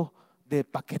reparto de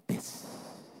paquetes.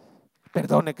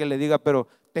 Perdone que le diga, pero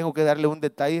tengo que darle un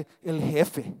detalle. El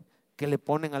jefe que le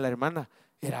ponen a la hermana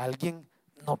era alguien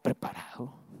no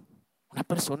preparado, una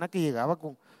persona que llegaba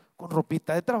con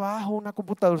ropita de trabajo, una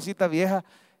computadorcita vieja.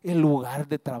 El lugar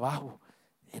de trabajo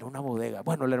era una bodega.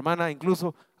 Bueno, la hermana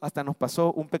incluso hasta nos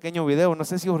pasó un pequeño video. No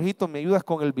sé si Jorgito me ayudas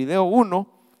con el video 1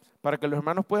 para que los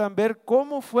hermanos puedan ver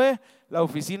cómo fue la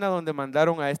oficina donde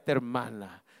mandaron a esta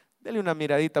hermana. Dele una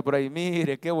miradita por ahí,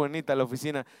 mire qué bonita la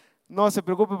oficina. No se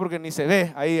preocupe porque ni se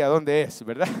ve ahí a dónde es,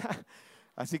 ¿verdad?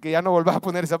 Así que ya no volvás a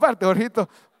poner esa parte, Jorgito.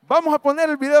 Vamos a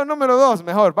poner el video número 2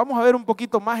 mejor. Vamos a ver un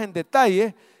poquito más en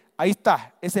detalle. Ahí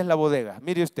está, esa es la bodega.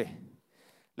 Mire usted.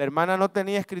 La hermana no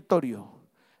tenía escritorio,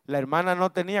 la hermana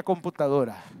no tenía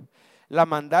computadora, la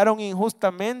mandaron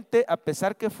injustamente a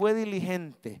pesar que fue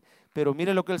diligente, pero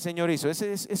mire lo que el Señor hizo.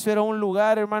 Eso era un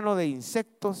lugar, hermano, de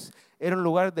insectos, era un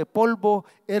lugar de polvo,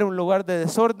 era un lugar de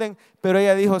desorden, pero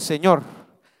ella dijo, Señor,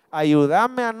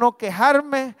 ayúdame a no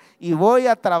quejarme y voy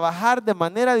a trabajar de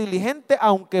manera diligente,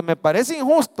 aunque me parece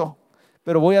injusto,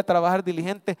 pero voy a trabajar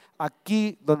diligente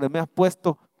aquí donde me has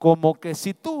puesto, como que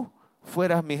si tú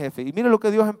fueras mi jefe. Y mire lo que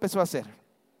Dios empezó a hacer.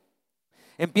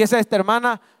 Empieza esta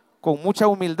hermana con mucha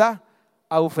humildad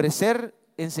a ofrecer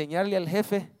enseñarle al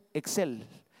jefe Excel.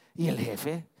 Y el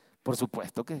jefe, por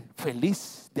supuesto que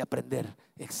feliz de aprender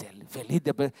Excel, feliz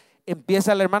de aprender.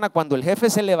 Empieza la hermana, cuando el jefe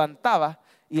se levantaba,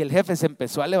 y el jefe se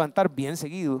empezó a levantar bien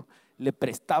seguido, le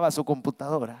prestaba su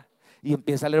computadora. Y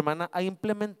empieza la hermana a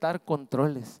implementar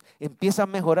controles, empieza a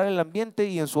mejorar el ambiente,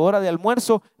 y en su hora de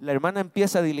almuerzo la hermana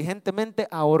empieza diligentemente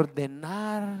a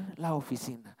ordenar la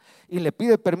oficina. Y le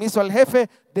pide permiso al jefe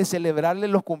de celebrarle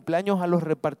los cumpleaños a los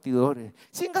repartidores,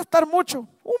 sin gastar mucho,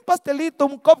 un pastelito,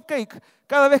 un cupcake,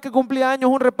 cada vez que cumplía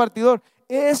años un repartidor.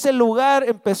 Ese lugar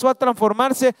empezó a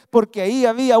transformarse porque ahí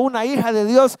había una hija de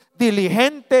Dios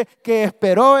diligente que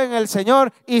esperó en el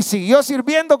Señor y siguió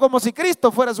sirviendo como si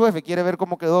Cristo fuera su jefe. ¿Quiere ver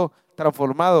cómo quedó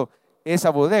transformado esa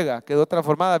bodega? Quedó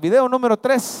transformada. Video número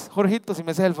 3, Jorgito, si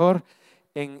me haces el favor,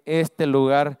 en este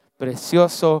lugar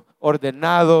precioso,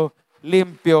 ordenado,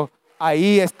 limpio.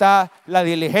 Ahí está la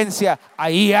diligencia,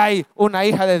 ahí hay una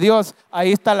hija de Dios,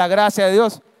 ahí está la gracia de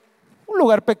Dios. Un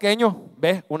lugar pequeño,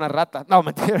 ¿ves? Una rata. No,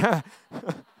 mentira.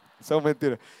 Son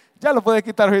mentiras. Ya lo puedes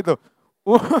quitar, ojito.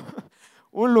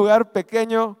 Un lugar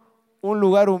pequeño, un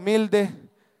lugar humilde.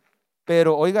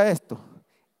 Pero oiga esto,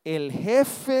 el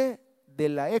jefe de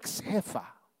la ex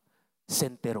jefa se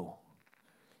enteró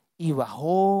y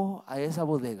bajó a esa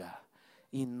bodega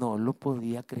y no lo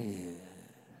podía creer.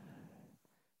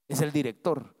 Es el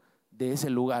director de ese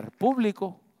lugar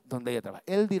público donde ella trabaja.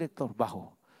 El director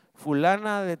bajó.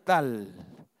 Fulana de tal,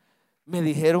 me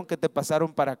dijeron que te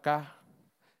pasaron para acá.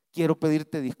 Quiero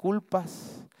pedirte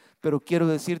disculpas, pero quiero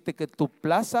decirte que tu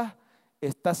plaza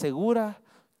está segura,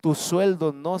 tu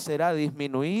sueldo no será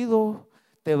disminuido,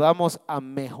 te vamos a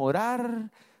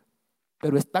mejorar.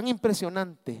 Pero es tan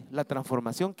impresionante la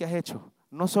transformación que has hecho,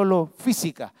 no solo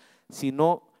física,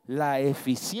 sino la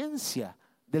eficiencia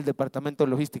del departamento de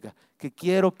logística, que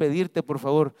quiero pedirte por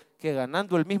favor que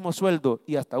ganando el mismo sueldo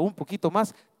y hasta un poquito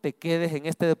más, te quedes en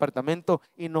este departamento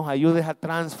y nos ayudes a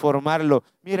transformarlo.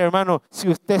 Mire, hermano, si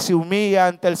usted se humilla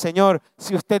ante el Señor,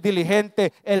 si usted es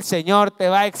diligente, el Señor te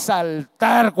va a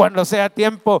exaltar cuando sea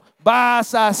tiempo.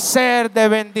 Vas a ser de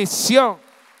bendición.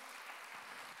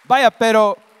 Vaya,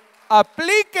 pero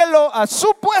aplíquelo a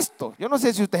su puesto. Yo no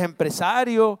sé si usted es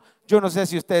empresario, yo no sé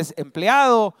si usted es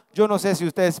empleado, yo no sé si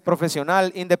usted es profesional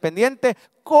independiente.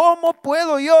 ¿Cómo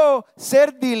puedo yo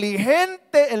ser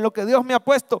diligente en lo que Dios me ha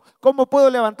puesto? ¿Cómo puedo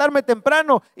levantarme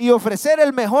temprano y ofrecer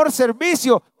el mejor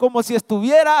servicio como si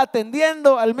estuviera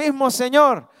atendiendo al mismo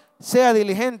Señor? Sea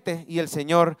diligente y el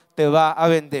Señor te va a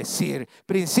bendecir.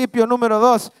 Principio número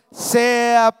 2,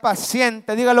 sea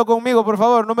paciente. Dígalo conmigo, por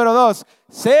favor. Número 2,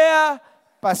 sea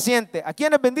paciente. ¿A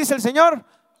quiénes bendice el Señor?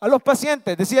 A los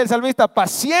pacientes. Decía el salmista,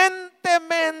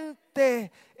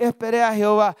 pacientemente esperé a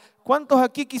Jehová. ¿Cuántos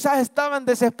aquí quizás estaban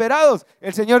desesperados?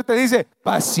 El Señor te dice,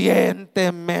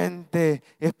 pacientemente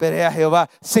esperé a Jehová.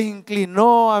 Se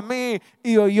inclinó a mí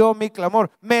y oyó mi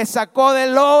clamor. Me sacó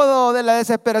del lodo de la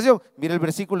desesperación. Mire el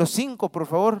versículo 5, por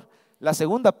favor. La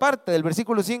segunda parte del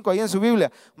versículo 5 ahí en su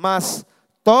Biblia. Mas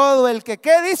todo el que,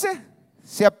 ¿qué dice?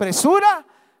 Se apresura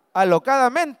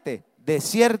alocadamente. De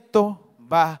cierto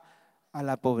va a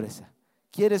la pobreza.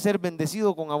 ¿Quiere ser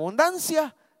bendecido con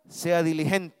abundancia? Sea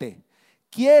diligente.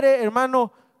 ¿Quiere,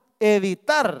 hermano,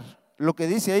 evitar lo que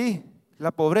dice ahí,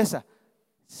 la pobreza?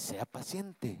 Sea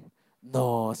paciente,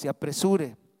 no se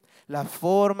apresure. La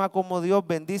forma como Dios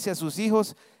bendice a sus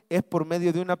hijos es por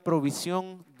medio de una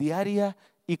provisión diaria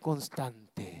y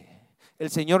constante. El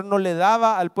Señor no le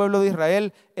daba al pueblo de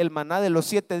Israel el maná de los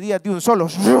 7 días de un solo.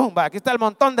 Aquí está el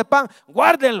montón de pan,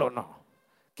 guárdenlo. No.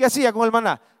 ¿Qué hacía con el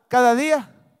maná? Cada día,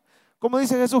 como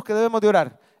dice Jesús que debemos de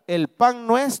orar, el pan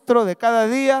nuestro de cada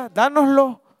día,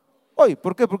 dánoslo hoy.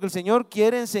 ¿Por qué? Porque el Señor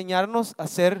quiere enseñarnos a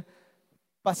ser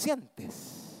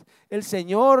pacientes. El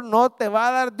Señor no te va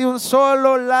a dar de un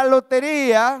solo la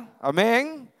lotería,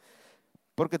 amén,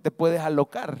 porque te puedes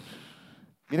alocar.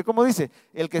 Mire cómo dice,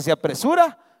 el que se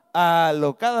apresura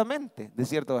alocadamente, de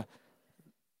cierto.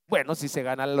 Bueno, si se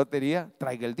gana la lotería,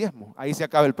 traiga el diezmo, ahí se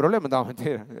acaba el problema. No,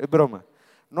 mentira, es broma.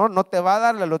 No te va a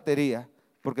dar la lotería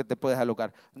porque te puedes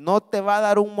alocar. No te va a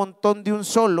dar un montón de un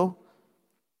solo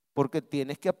porque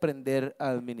tienes que aprender a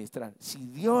administrar. Si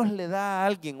Dios le da a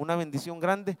alguien una bendición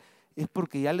grande, es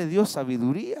porque ya le dio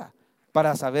sabiduría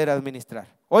para saber administrar.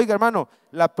 Oiga, hermano,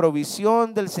 la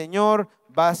provisión del Señor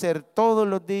va a ser todos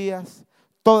los días,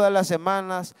 todas las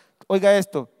semanas. Oiga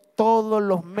esto, todos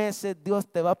los meses Dios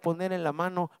te va a poner en la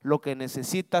mano lo que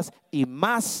necesitas y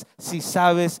más si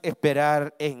sabes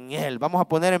esperar en Él. Vamos a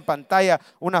poner en pantalla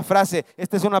una frase.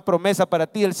 Esta es una promesa para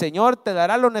ti. El Señor te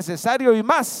dará lo necesario y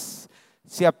más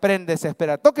si aprendes a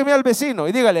esperar. Tóqueme al vecino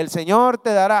y dígale, el Señor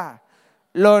te dará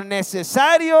lo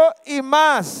necesario y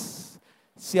más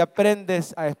si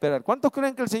aprendes a esperar. ¿Cuántos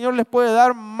creen que el Señor les puede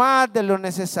dar más de lo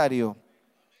necesario?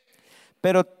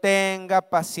 Pero tenga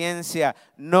paciencia,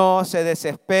 no se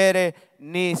desespere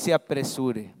ni se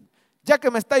apresure. Ya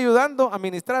que me está ayudando a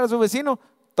ministrar a su vecino,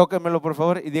 tóquemelo por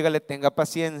favor y dígale, tenga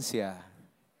paciencia.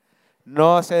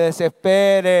 No se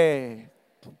desespere,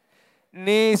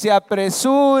 ni se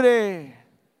apresure.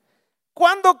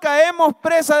 ¿Cuándo caemos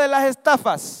presa de las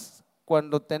estafas?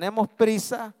 Cuando tenemos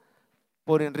prisa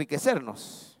por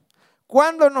enriquecernos.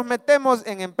 ¿Cuándo nos metemos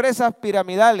en empresas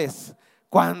piramidales?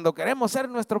 Cuando queremos ser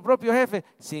nuestro propio jefe,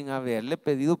 sin haberle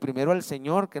pedido primero al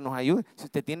Señor que nos ayude. Si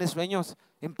usted tiene sueños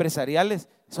empresariales,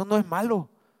 eso no es malo.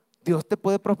 Dios te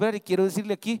puede prosperar y quiero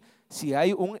decirle aquí, si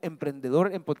hay un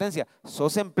emprendedor en potencia,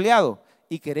 sos empleado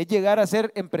y querés llegar a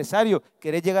ser empresario,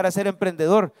 querés llegar a ser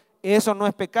emprendedor, eso no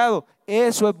es pecado,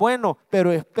 eso es bueno,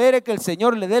 pero espere que el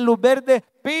Señor le dé luz verde,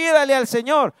 pídale al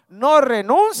Señor, no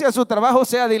renuncie a su trabajo,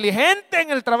 sea diligente en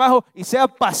el trabajo y sea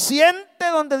paciente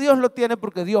donde Dios lo tiene,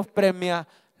 porque Dios premia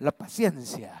la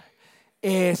paciencia.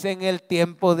 Es en el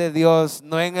tiempo de Dios,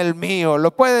 no en el mío.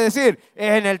 ¿Lo puede decir?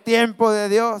 Es en el tiempo de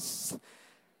Dios,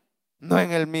 no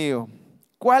en el mío.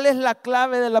 ¿Cuál es la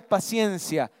clave de la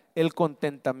paciencia? El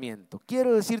contentamiento.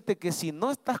 Quiero decirte que si no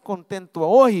estás contento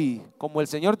hoy como el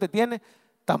Señor te tiene,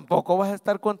 tampoco vas a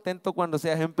estar contento cuando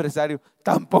seas empresario,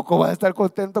 tampoco vas a estar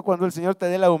contento cuando el Señor te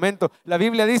dé el aumento. La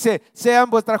Biblia dice, sean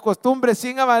vuestras costumbres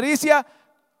sin avaricia,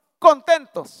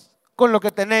 contentos con lo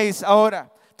que tenéis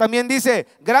ahora. También dice,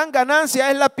 gran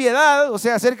ganancia es la piedad, o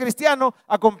sea, ser cristiano,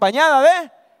 acompañada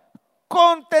de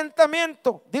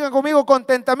contentamiento. Digan conmigo,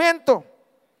 contentamiento.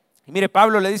 Y mire,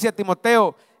 Pablo le dice a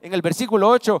Timoteo en el versículo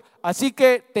 8, así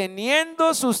que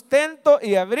teniendo sustento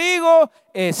y abrigo,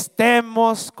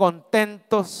 estemos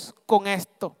contentos con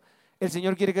esto. El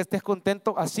Señor quiere que estés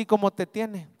contento así como te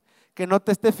tiene, que no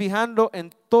te estés fijando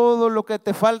en todo lo que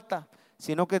te falta,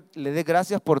 sino que le des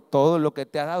gracias por todo lo que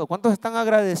te ha dado. ¿Cuántos están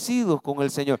agradecidos con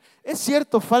el Señor? Es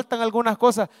cierto, faltan algunas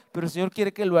cosas, pero el Señor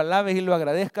quiere que lo alabes y lo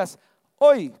agradezcas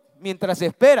hoy, mientras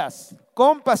esperas,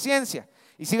 con paciencia.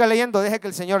 Y siga leyendo, deje que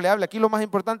el Señor le hable. Aquí lo más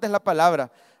importante es la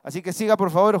palabra. Así que siga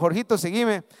por favor, Jorgito,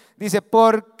 seguime. Dice,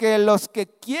 porque los que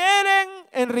quieren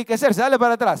enriquecerse, dale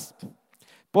para atrás.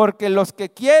 Porque los que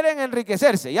quieren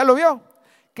enriquecerse, ¿ya lo vio?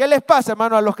 ¿Qué les pasa,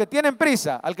 hermano? A los que tienen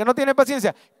prisa, al que no tiene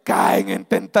paciencia, caen en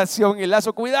tentación y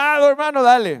lazo. Cuidado, hermano,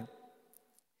 dale.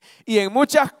 Y en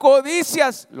muchas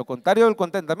codicias, lo contrario del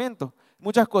contentamiento,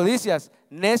 muchas codicias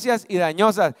necias y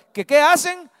dañosas, que ¿qué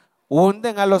hacen?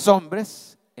 Hunden a los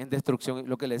hombres en destrucción.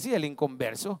 Lo que le decía, el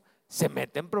inconverso se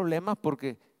mete en problemas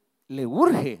porque le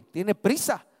urge, tiene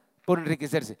prisa por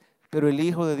enriquecerse. Pero el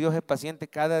Hijo de Dios es paciente.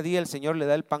 Cada día el Señor le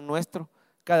da el pan nuestro.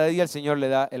 Cada día el Señor le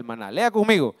da el maná. Lea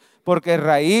conmigo. Porque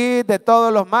raíz de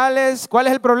todos los males, ¿cuál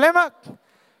es el problema?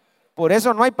 Por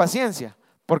eso no hay paciencia.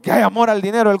 Porque hay amor al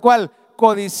dinero, el cual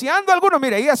codiciando algunos,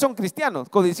 mire, ya son cristianos,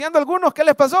 codiciando algunos, ¿qué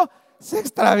les pasó? Se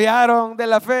extraviaron de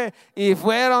la fe y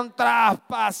fueron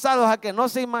traspasados, a que no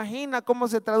se imagina cómo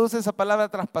se traduce esa palabra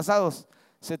traspasados.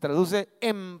 Se traduce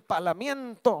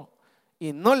empalamiento.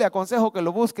 Y no le aconsejo que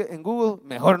lo busque en Google,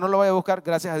 mejor no lo vaya a buscar,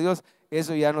 gracias a Dios,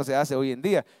 eso ya no se hace hoy en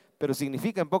día. Pero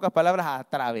significa en pocas palabras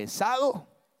atravesado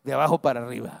de abajo para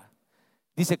arriba.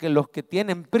 Dice que los que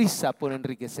tienen prisa por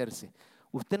enriquecerse,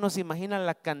 usted no se imagina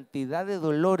la cantidad de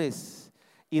dolores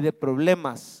y de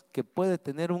problemas que puede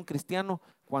tener un cristiano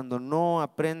cuando no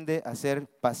aprende a ser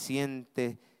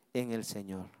paciente en el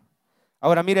Señor.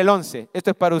 Ahora mire el 11,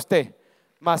 esto es para usted.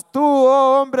 Mas tú,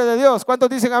 oh hombre de Dios, ¿cuántos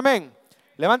dicen amén?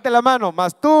 Levante la mano.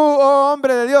 Mas tú, oh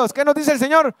hombre de Dios, ¿qué nos dice el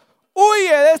Señor?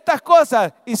 Huye de estas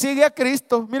cosas y sigue a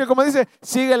Cristo. Mire cómo dice,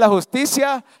 sigue la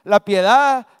justicia, la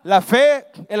piedad, la fe,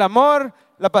 el amor,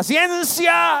 la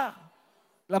paciencia,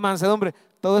 la mansedumbre.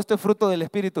 Todo esto es fruto del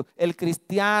Espíritu. El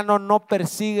cristiano no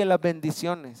persigue las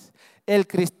bendiciones. El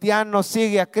cristiano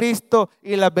sigue a Cristo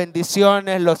y las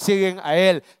bendiciones lo siguen a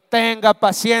Él. Tenga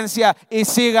paciencia y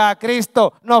siga a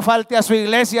Cristo. No falte a su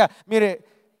iglesia. Mire,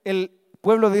 el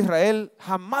pueblo de Israel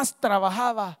jamás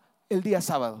trabajaba el día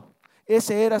sábado.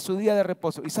 Ese era su día de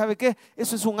reposo. ¿Y sabe qué?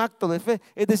 Eso es un acto de fe.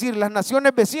 Es decir, las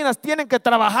naciones vecinas tienen que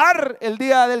trabajar el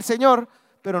día del Señor,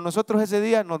 pero nosotros ese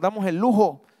día nos damos el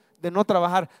lujo de no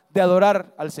trabajar, de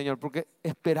adorar al Señor, porque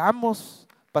esperamos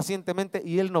pacientemente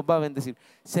y Él nos va a bendecir.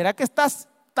 ¿Será que estás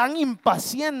tan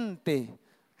impaciente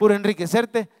por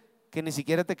enriquecerte que ni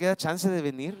siquiera te queda chance de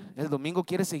venir? El domingo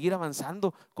quieres seguir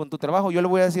avanzando con tu trabajo. Yo le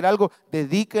voy a decir algo,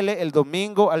 dedíquele el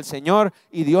domingo al Señor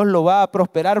y Dios lo va a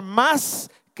prosperar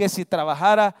más que si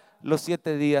trabajara los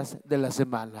 7 días de la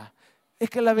semana. Es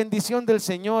que la bendición del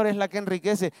Señor es la que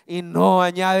enriquece y no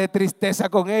añade tristeza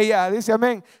con ella. Dice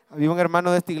amén. Había un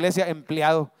hermano de esta iglesia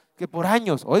empleado que por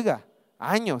años, oiga,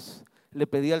 años le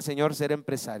pedía al Señor ser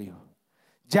empresario.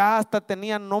 Ya hasta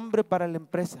tenía nombre para la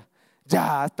empresa.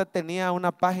 Ya hasta tenía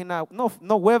una página,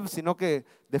 no web, sino que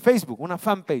de Facebook, una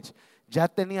fanpage. Ya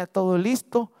tenía todo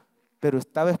listo, pero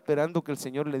estaba esperando que el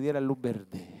Señor le diera luz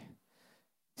verde.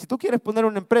 Si tú quieres poner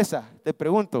una empresa, te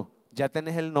pregunto, ¿ya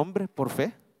tenés el nombre por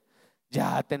fe?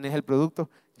 ¿Ya tenés el producto?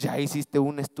 ¿Ya hiciste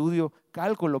un estudio,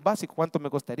 cálculo básico? ¿Cuánto me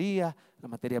costaría la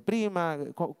materia prima?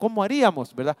 ¿Cómo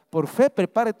haríamos, verdad? Por fe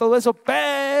prepare todo eso,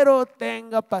 pero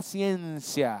tenga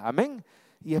paciencia. Amén.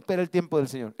 Y espera el tiempo del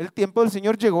Señor. El tiempo del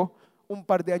Señor llegó un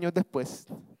par de años después.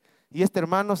 Y este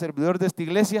hermano, servidor de esta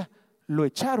iglesia, lo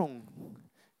echaron.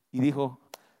 Y dijo,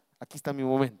 aquí está mi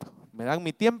momento. Me dan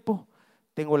mi tiempo,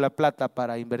 tengo la plata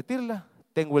para invertirla,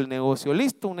 tengo el negocio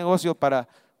listo, un negocio para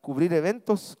cubrir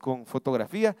eventos con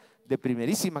fotografía de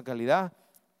primerísima calidad,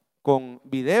 con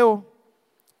video.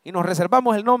 Y nos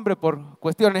reservamos el nombre por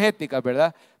cuestiones éticas,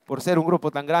 ¿verdad? Por ser un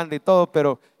grupo tan grande y todo,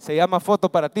 pero se llama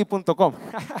pt.1.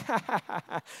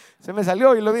 Se me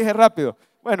salió y lo dije rápido.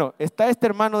 Bueno, está este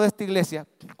hermano de esta iglesia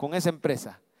con esa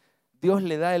empresa. Dios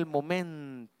le da el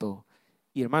momento.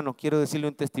 Y hermano, quiero decirle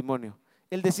un testimonio.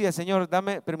 Él decía, Señor,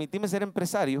 permíteme ser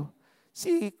empresario.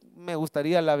 Sí, me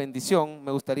gustaría la bendición,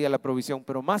 me gustaría la provisión,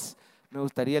 pero más me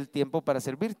gustaría el tiempo para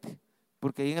servirte.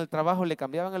 Porque ahí en el trabajo le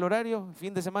cambiaban el horario,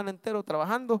 fin de semana entero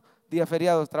trabajando, días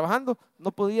feriados trabajando,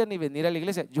 no podía ni venir a la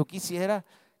iglesia. Yo quisiera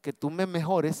que tú me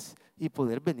mejores y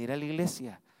poder venir a la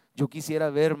iglesia. Yo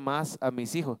quisiera ver más a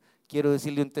mis hijos. Quiero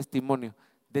decirle un testimonio.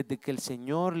 Desde que el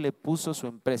Señor le puso su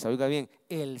empresa, oiga bien,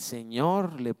 el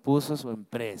Señor le puso su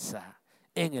empresa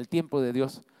en el tiempo de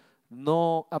Dios,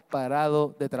 no ha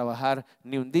parado de trabajar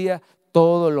ni un día.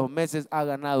 Todos los meses ha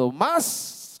ganado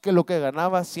más que lo que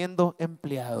ganaba siendo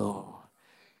empleado.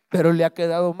 Pero le ha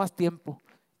quedado más tiempo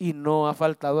y no ha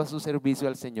faltado a su servicio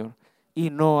al Señor y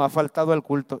no ha faltado al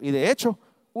culto. Y de hecho,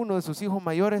 uno de sus hijos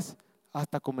mayores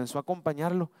hasta comenzó a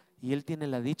acompañarlo y él tiene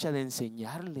la dicha de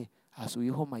enseñarle a su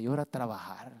hijo mayor a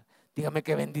trabajar. Dígame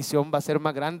qué bendición va a ser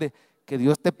más grande, que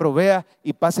Dios te provea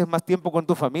y pases más tiempo con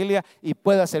tu familia y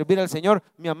puedas servir al Señor.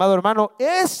 Mi amado hermano,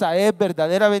 esa es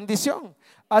verdadera bendición.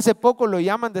 Hace poco lo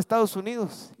llaman de Estados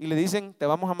Unidos y le dicen, te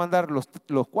vamos a mandar los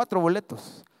 4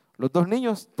 boletos. Los 2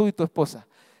 niños, tú y tu esposa.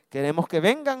 Queremos que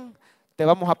vengan, te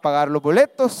vamos a pagar los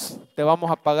boletos, te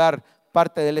vamos a pagar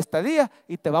parte de la estadía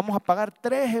y te vamos a pagar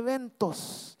 3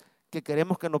 eventos que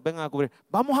queremos que nos vengan a cubrir.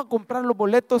 Vamos a comprar los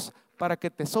boletos para que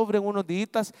te sobren unos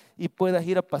días y puedas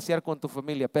ir a pasear con tu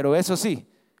familia. Pero eso sí,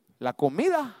 la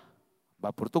comida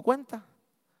va por tu cuenta.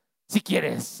 Si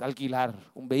quieres alquilar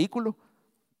un vehículo,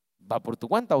 va por tu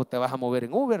cuenta o te vas a mover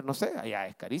en Uber, no sé, allá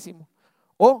es carísimo.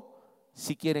 O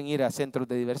si quieren ir a centros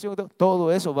de diversión,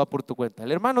 todo eso va por tu cuenta.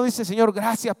 El hermano dice, Señor,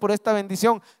 gracias por esta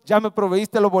bendición. Ya me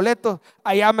proveíste los boletos,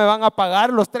 allá me van a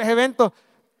pagar los 3 eventos,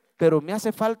 pero me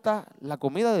hace falta la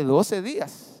comida de 12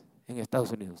 días en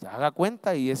Estados Unidos. Haga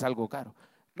cuenta y es algo caro.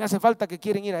 Me hace falta que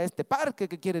quieren ir a este parque,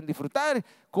 que quieren disfrutar.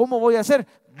 ¿Cómo voy a hacer?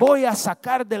 Voy a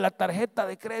sacar de la tarjeta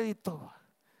de crédito.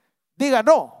 Diga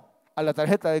no a la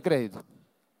tarjeta de crédito.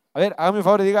 A ver, hágame un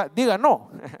favor y diga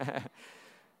no.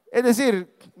 Es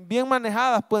decir, bien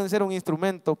manejadas pueden ser un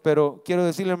instrumento, pero quiero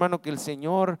decirle, hermano, que el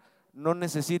Señor no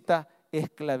necesita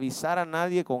esclavizar a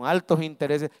nadie con altos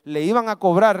intereses. Le iban a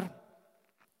cobrar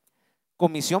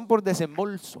comisión por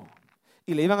desembolso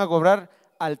y le iban a cobrar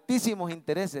altísimos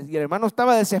intereses. Y el hermano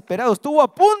estaba desesperado, estuvo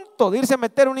a punto de irse a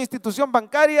meter a una institución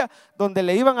bancaria donde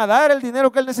le iban a dar el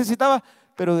dinero que él necesitaba,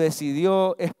 pero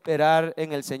decidió esperar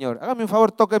en el Señor. Hágame un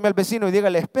favor, tóqueme al vecino y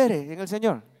dígale, espere en el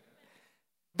Señor.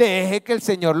 Deje que el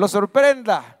Señor lo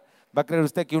sorprenda. Va a creer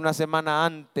usted que una semana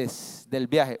antes del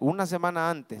viaje, una semana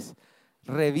antes,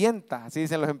 revienta, así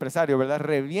dicen los empresarios, ¿verdad?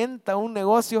 Revienta un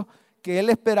negocio que él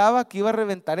esperaba que iba a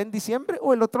reventar en diciembre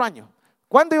o el otro año.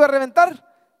 ¿Cuándo iba a reventar?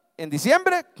 ¿En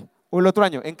diciembre o el otro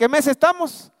año? ¿En qué mes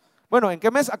estamos? Bueno, ¿en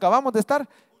qué mes acabamos de estar?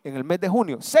 En el mes de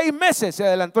junio. 6 meses se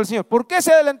adelantó el Señor. ¿Por qué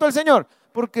se adelantó el Señor?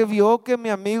 Porque vio que mi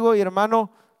amigo y hermano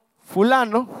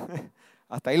fulano,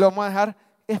 hasta ahí lo vamos a dejar,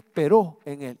 esperó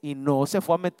en él y no se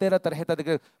fue a meter a tarjetas de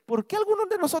crédito. ¿Por qué algunos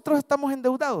de nosotros estamos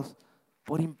endeudados?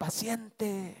 Por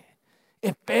impaciente.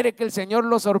 Espere que el Señor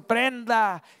lo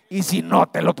sorprenda y si no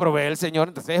te lo provee el Señor,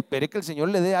 entonces espere que el Señor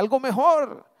le dé algo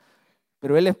mejor.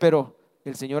 Pero él esperó.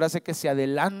 El Señor hace que se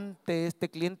adelante este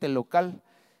cliente local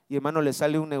y hermano le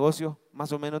sale un negocio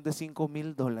más o menos de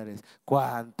 $5,000.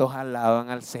 ¿Cuántos alaban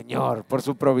al Señor por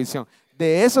su provisión?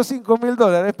 De esos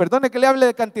 $5,000, perdone que le hable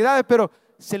de cantidades, pero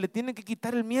se le tiene que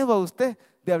quitar el miedo a usted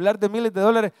de hablar de miles de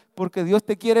dólares porque Dios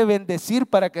te quiere bendecir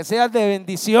para que seas de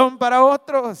bendición para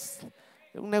otros.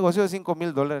 Un negocio de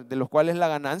 $5,000, de los cuales la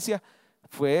ganancia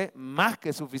fue más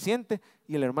que suficiente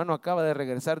y el hermano acaba de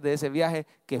regresar de ese viaje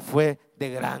que fue de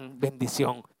gran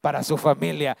bendición para su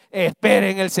familia.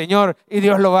 Espere en el Señor y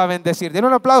Dios lo va a bendecir. Den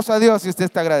un aplauso a Dios si usted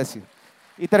está agradecido.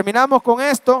 Y terminamos con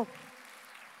esto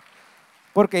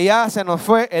porque ya se nos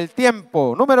fue el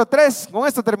tiempo. Número 3, con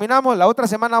esto terminamos. La otra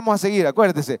semana vamos a seguir,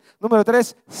 acuérdese. Número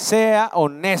 3, sea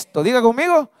honesto. Diga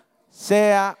conmigo,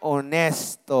 sea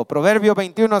honesto. Proverbios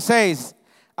 21:6.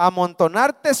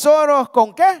 Amontonar tesoros,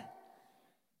 ¿con qué?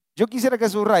 Yo quisiera que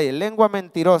subraye, lengua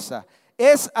mentirosa.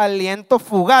 Es aliento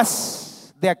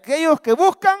fugaz de aquellos que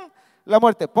buscan la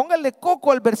muerte. Póngale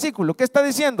coco al versículo. ¿Qué está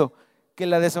diciendo? Que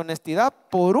la deshonestidad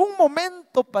por un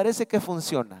momento parece que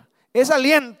funciona. Es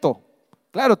aliento.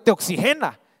 Claro, te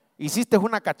oxigena. Hiciste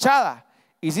una cachada,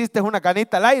 hiciste una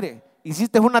canita al aire,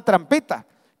 hiciste una trampita,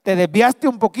 te desviaste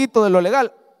un poquito de lo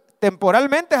legal.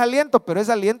 Temporalmente es aliento, pero es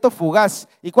aliento fugaz.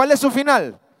 ¿Y cuál es su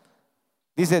final?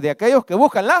 Dice, de aquellos que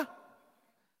buscan la.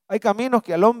 Hay caminos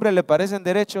que al hombre le parecen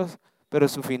derechos, pero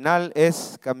su final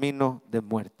es camino de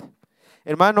muerte.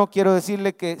 Hermano, quiero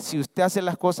decirle que si usted hace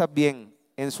las cosas bien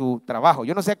en su trabajo,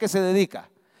 yo no sé a qué se dedica,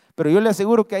 pero yo le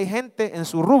aseguro que hay gente en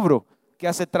su rubro que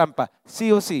hace trampa, sí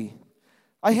o sí.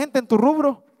 Hay gente en tu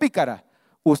rubro pícara.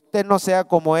 Usted no sea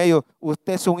como ellos,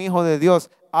 usted es un hijo de Dios,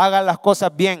 haga las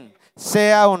cosas bien,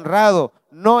 sea honrado,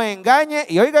 no engañe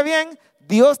y oiga bien,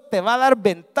 Dios te va a dar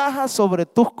ventaja sobre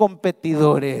tus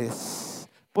competidores.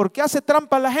 ¿Por qué hace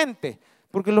trampa la gente?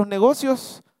 Porque los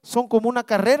negocios son como una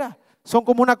carrera, son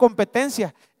como una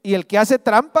competencia. Y el que hace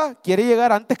trampa quiere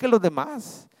llegar antes que los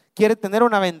demás. Quiere tener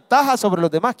una ventaja sobre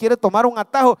los demás, quiere tomar un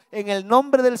atajo. En el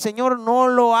nombre del Señor no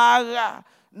lo haga.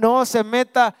 No se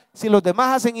meta si los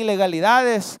demás hacen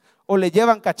ilegalidades o le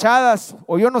llevan cachadas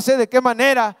o yo no sé de qué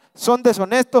manera son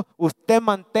deshonestos. Usted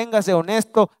manténgase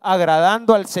honesto,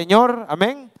 agradando al Señor.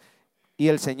 Amén. Y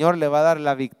el Señor le va a dar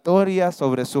la victoria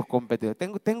sobre sus competidores.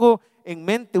 Tengo en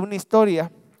mente una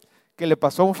historia que le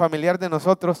pasó a un familiar de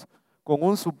nosotros con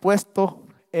un supuesto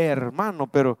hermano,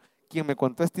 pero quien me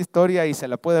contó esta historia y se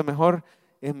la puede mejor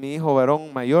es mi hijo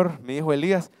varón mayor, mi hijo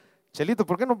Elías. Chelito,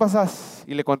 ¿por qué no pasas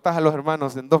y le contás a los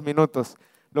hermanos en 2 minutos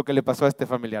lo que le pasó a este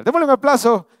familiar? Démosle un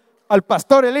aplauso al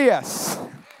pastor Elías.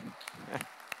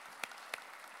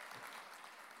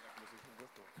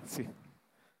 Sí.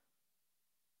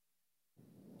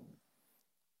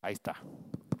 Ahí está.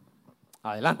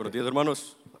 Adelante. Buenos días,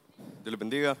 hermanos. Dios les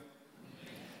bendiga.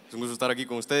 Es un gusto estar aquí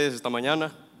con ustedes esta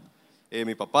mañana.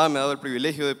 Mi papá me ha dado el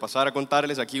privilegio de pasar a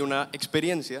contarles aquí una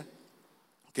experiencia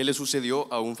que le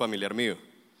sucedió a un familiar mío.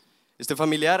 Este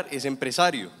familiar es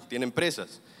empresario, tiene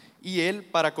empresas. Y él,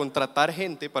 para contratar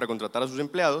gente, para contratar a sus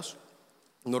empleados,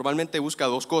 normalmente busca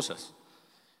 2 cosas.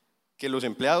 Que los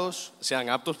empleados sean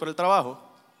aptos para el trabajo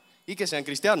y que sean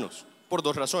cristianos, por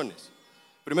 2 razones.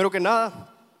 Primero que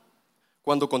nada,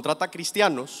 cuando contrata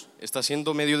cristianos, está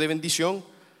siendo medio de bendición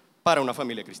para una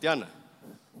familia cristiana.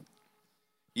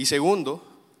 Y segundo,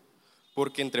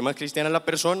 porque entre más cristiana la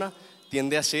persona,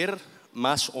 tiende a ser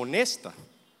más honesta,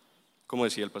 como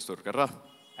decía el pastor Carrá.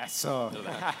 Eso.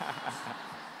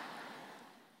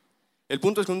 El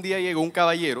punto es que un día llegó un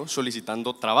caballero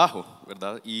solicitando trabajo,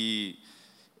 ¿verdad? Y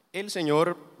el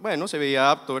señor, bueno, se veía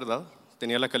apto, ¿verdad?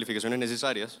 Tenía las calificaciones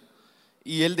necesarias.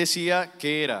 Y él decía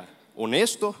que era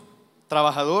honesto,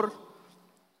 trabajador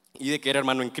y de que era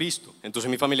hermano en Cristo.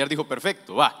 Entonces mi familiar dijo,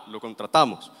 perfecto, va, lo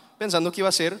contratamos, pensando que iba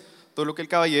a ser todo lo que el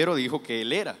caballero dijo que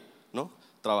él era, ¿no?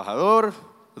 Trabajador,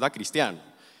 ¿verdad? Cristiano.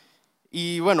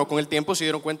 Y bueno, con el tiempo se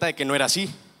dieron cuenta de que no era así,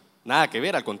 nada que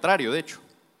ver, al contrario, de hecho.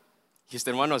 Y este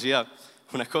hermano hacía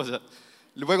una cosa,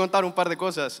 les voy a contar un par de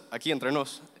cosas aquí entre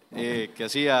nos que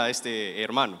hacía este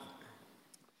hermano.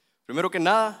 Primero que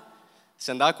nada,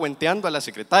 se andaba cuenteando a las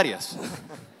secretarias,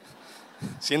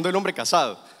 siendo el hombre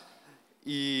casado.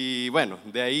 Y bueno,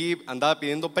 de ahí andaba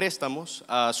pidiendo préstamos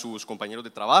a sus compañeros de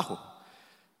trabajo.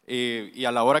 Y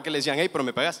a la hora que le decían, hey, pero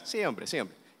me pagas, sí hombre.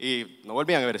 Y no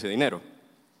volvían a ver ese dinero.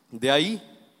 De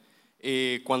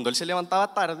ahí, cuando él se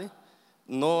levantaba tarde,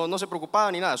 no se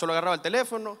preocupaba ni nada, solo agarraba el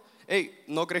teléfono, hey,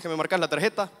 ¿no crees que me marcas la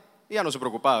tarjeta? Y ya no se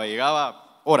preocupaba,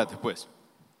 llegaba horas después,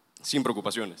 sin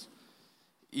preocupaciones.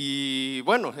 Y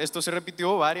bueno, esto se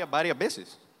repitió varias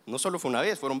veces, no solo fue una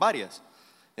vez, fueron varias.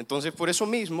 Entonces por eso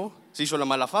mismo se hizo la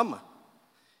mala fama.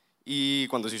 Y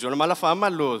cuando se hizo la mala fama,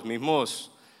 los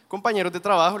mismos compañeros de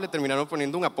trabajo le terminaron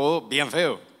poniendo un apodo bien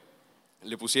feo.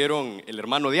 Le pusieron el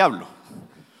hermano diablo,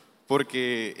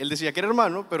 porque él decía que era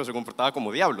hermano, pero se comportaba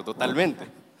como diablo totalmente.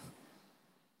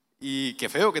 Y qué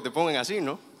feo que te pongan así,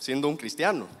 ¿no? Siendo un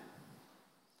cristiano.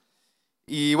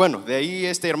 Y bueno, de ahí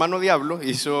este hermano diablo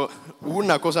hizo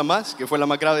una cosa más, que fue la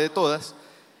más grave de todas,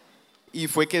 y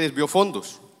fue que desvió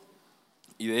fondos.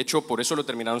 Y de hecho, por eso lo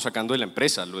terminaron sacando de la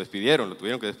empresa, lo despidieron, lo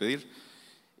tuvieron que despedir.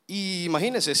 Y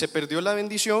imagínense, se perdió la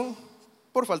bendición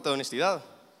por falta de honestidad.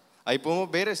 Ahí podemos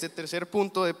ver este tercer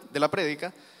punto de la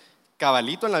prédica,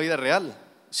 cabalito en la vida real.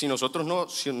 Si nosotros no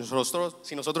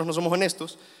somos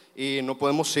honestos, no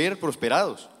podemos ser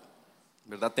prosperados,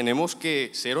 ¿verdad? Tenemos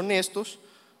que ser honestos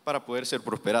para poder ser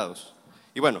prosperados.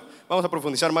 Y bueno, vamos a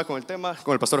profundizar más con el tema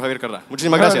con el pastor Javier Carrá.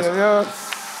 Muchísimas gracias. Gloria a Dios.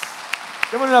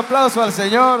 Démosle un aplauso al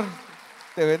Señor.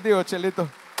 Te bendigo, Chelito.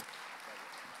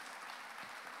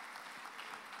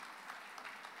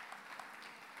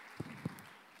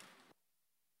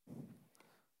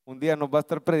 Un día nos va a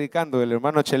estar predicando el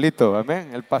hermano Chelito, amén.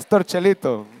 El pastor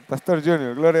Chelito, pastor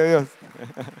Junior, gloria a Dios.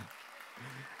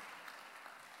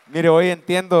 Mire, hoy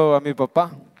entiendo a mi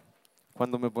papá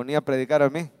cuando me ponía a predicar a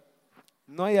mí.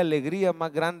 No hay alegría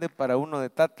más grande para uno de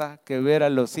tata que ver a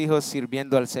los hijos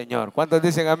sirviendo al Señor. ¿Cuántos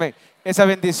dicen amén? Esa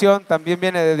bendición también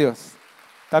viene de Dios.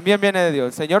 También viene de Dios.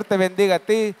 El Señor te bendiga a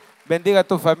ti, bendiga a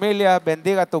tu familia,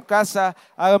 bendiga a tu casa.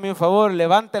 Hágame un favor,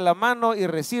 levante la mano y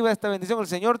reciba esta bendición. El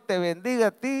Señor te bendiga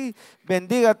a ti,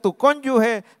 bendiga a tu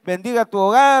cónyuge, bendiga a tu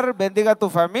hogar, bendiga a tu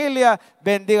familia,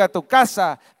 bendiga a tu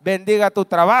casa, bendiga a tu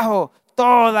trabajo.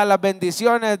 Todas las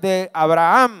bendiciones de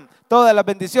Abraham, todas las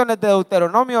bendiciones de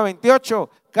Deuteronomio 28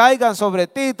 caigan sobre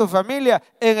ti y tu familia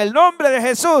en el nombre de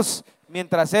Jesús.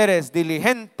 Mientras eres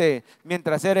diligente,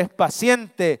 mientras eres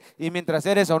paciente y mientras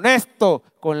eres honesto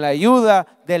con la ayuda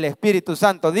del Espíritu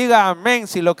Santo. Diga amén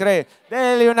si lo cree.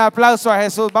 Dele un aplauso a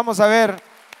Jesús. Vamos a ver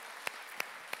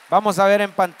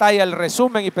en pantalla el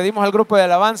resumen y pedimos al grupo de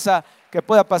alabanza que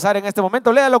pueda pasar en este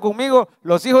momento. Léalo conmigo.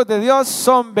 Los hijos de Dios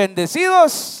son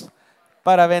bendecidos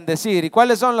para bendecir. ¿Y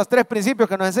cuáles son los 3 principios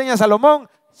que nos enseña Salomón?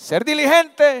 Ser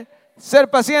diligente, ser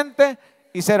paciente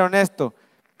y ser honesto.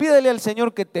 Pídele al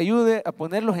Señor que te ayude a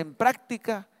ponerlos en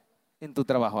práctica en tu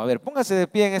trabajo. A ver, póngase de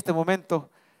pie en este momento.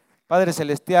 Padre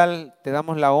Celestial, te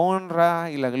damos la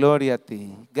honra y la gloria a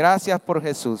ti. Gracias por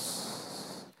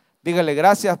Jesús. Dígale,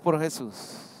 gracias por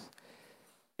Jesús.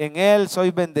 En Él soy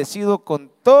bendecido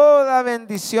con toda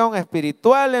bendición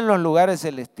espiritual en los lugares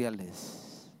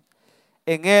celestiales.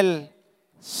 En Él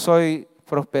soy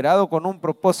prosperado con un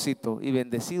propósito y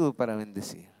bendecido para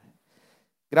bendecir.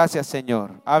 Gracias,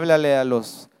 Señor. Háblale a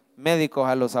los médicos,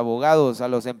 a los abogados, a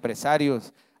los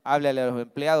empresarios, háblale a los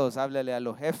empleados, háblale a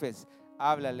los jefes,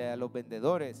 háblale a los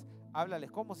vendedores,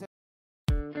 háblales cómo se...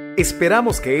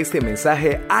 Esperamos que este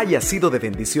mensaje haya sido de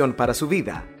bendición para su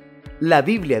vida. La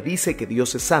Biblia dice que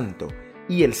Dios es santo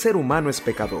y el ser humano es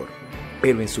pecador,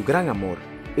 pero en su gran amor,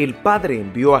 el Padre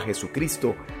envió a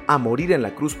Jesucristo a morir en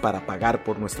la cruz para pagar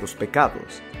por nuestros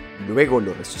pecados. Luego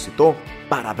lo resucitó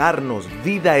para darnos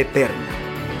vida eterna.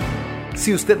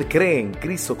 Si usted cree en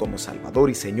Cristo como Salvador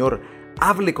y Señor,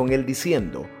 hable con Él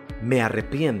diciendo: me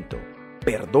arrepiento,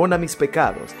 perdona mis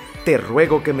pecados, te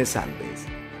ruego que me salves.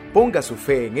 Ponga su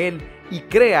fe en Él y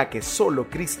crea que solo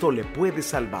Cristo le puede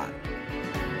salvar.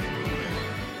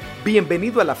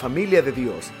 Bienvenido a la familia de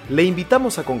Dios. Le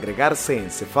invitamos a congregarse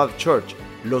en CEFADCHURCH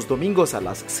los domingos a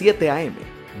las 7 a.m.,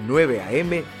 9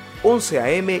 a.m., 11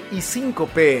 a.m. y 5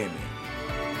 p.m.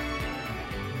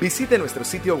 Visite nuestro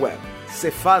sitio web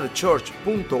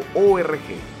CEFADCHURCH.org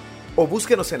o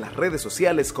búsquenos en las redes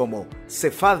sociales como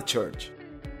CEFADCHURCH.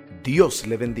 Dios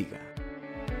le bendiga.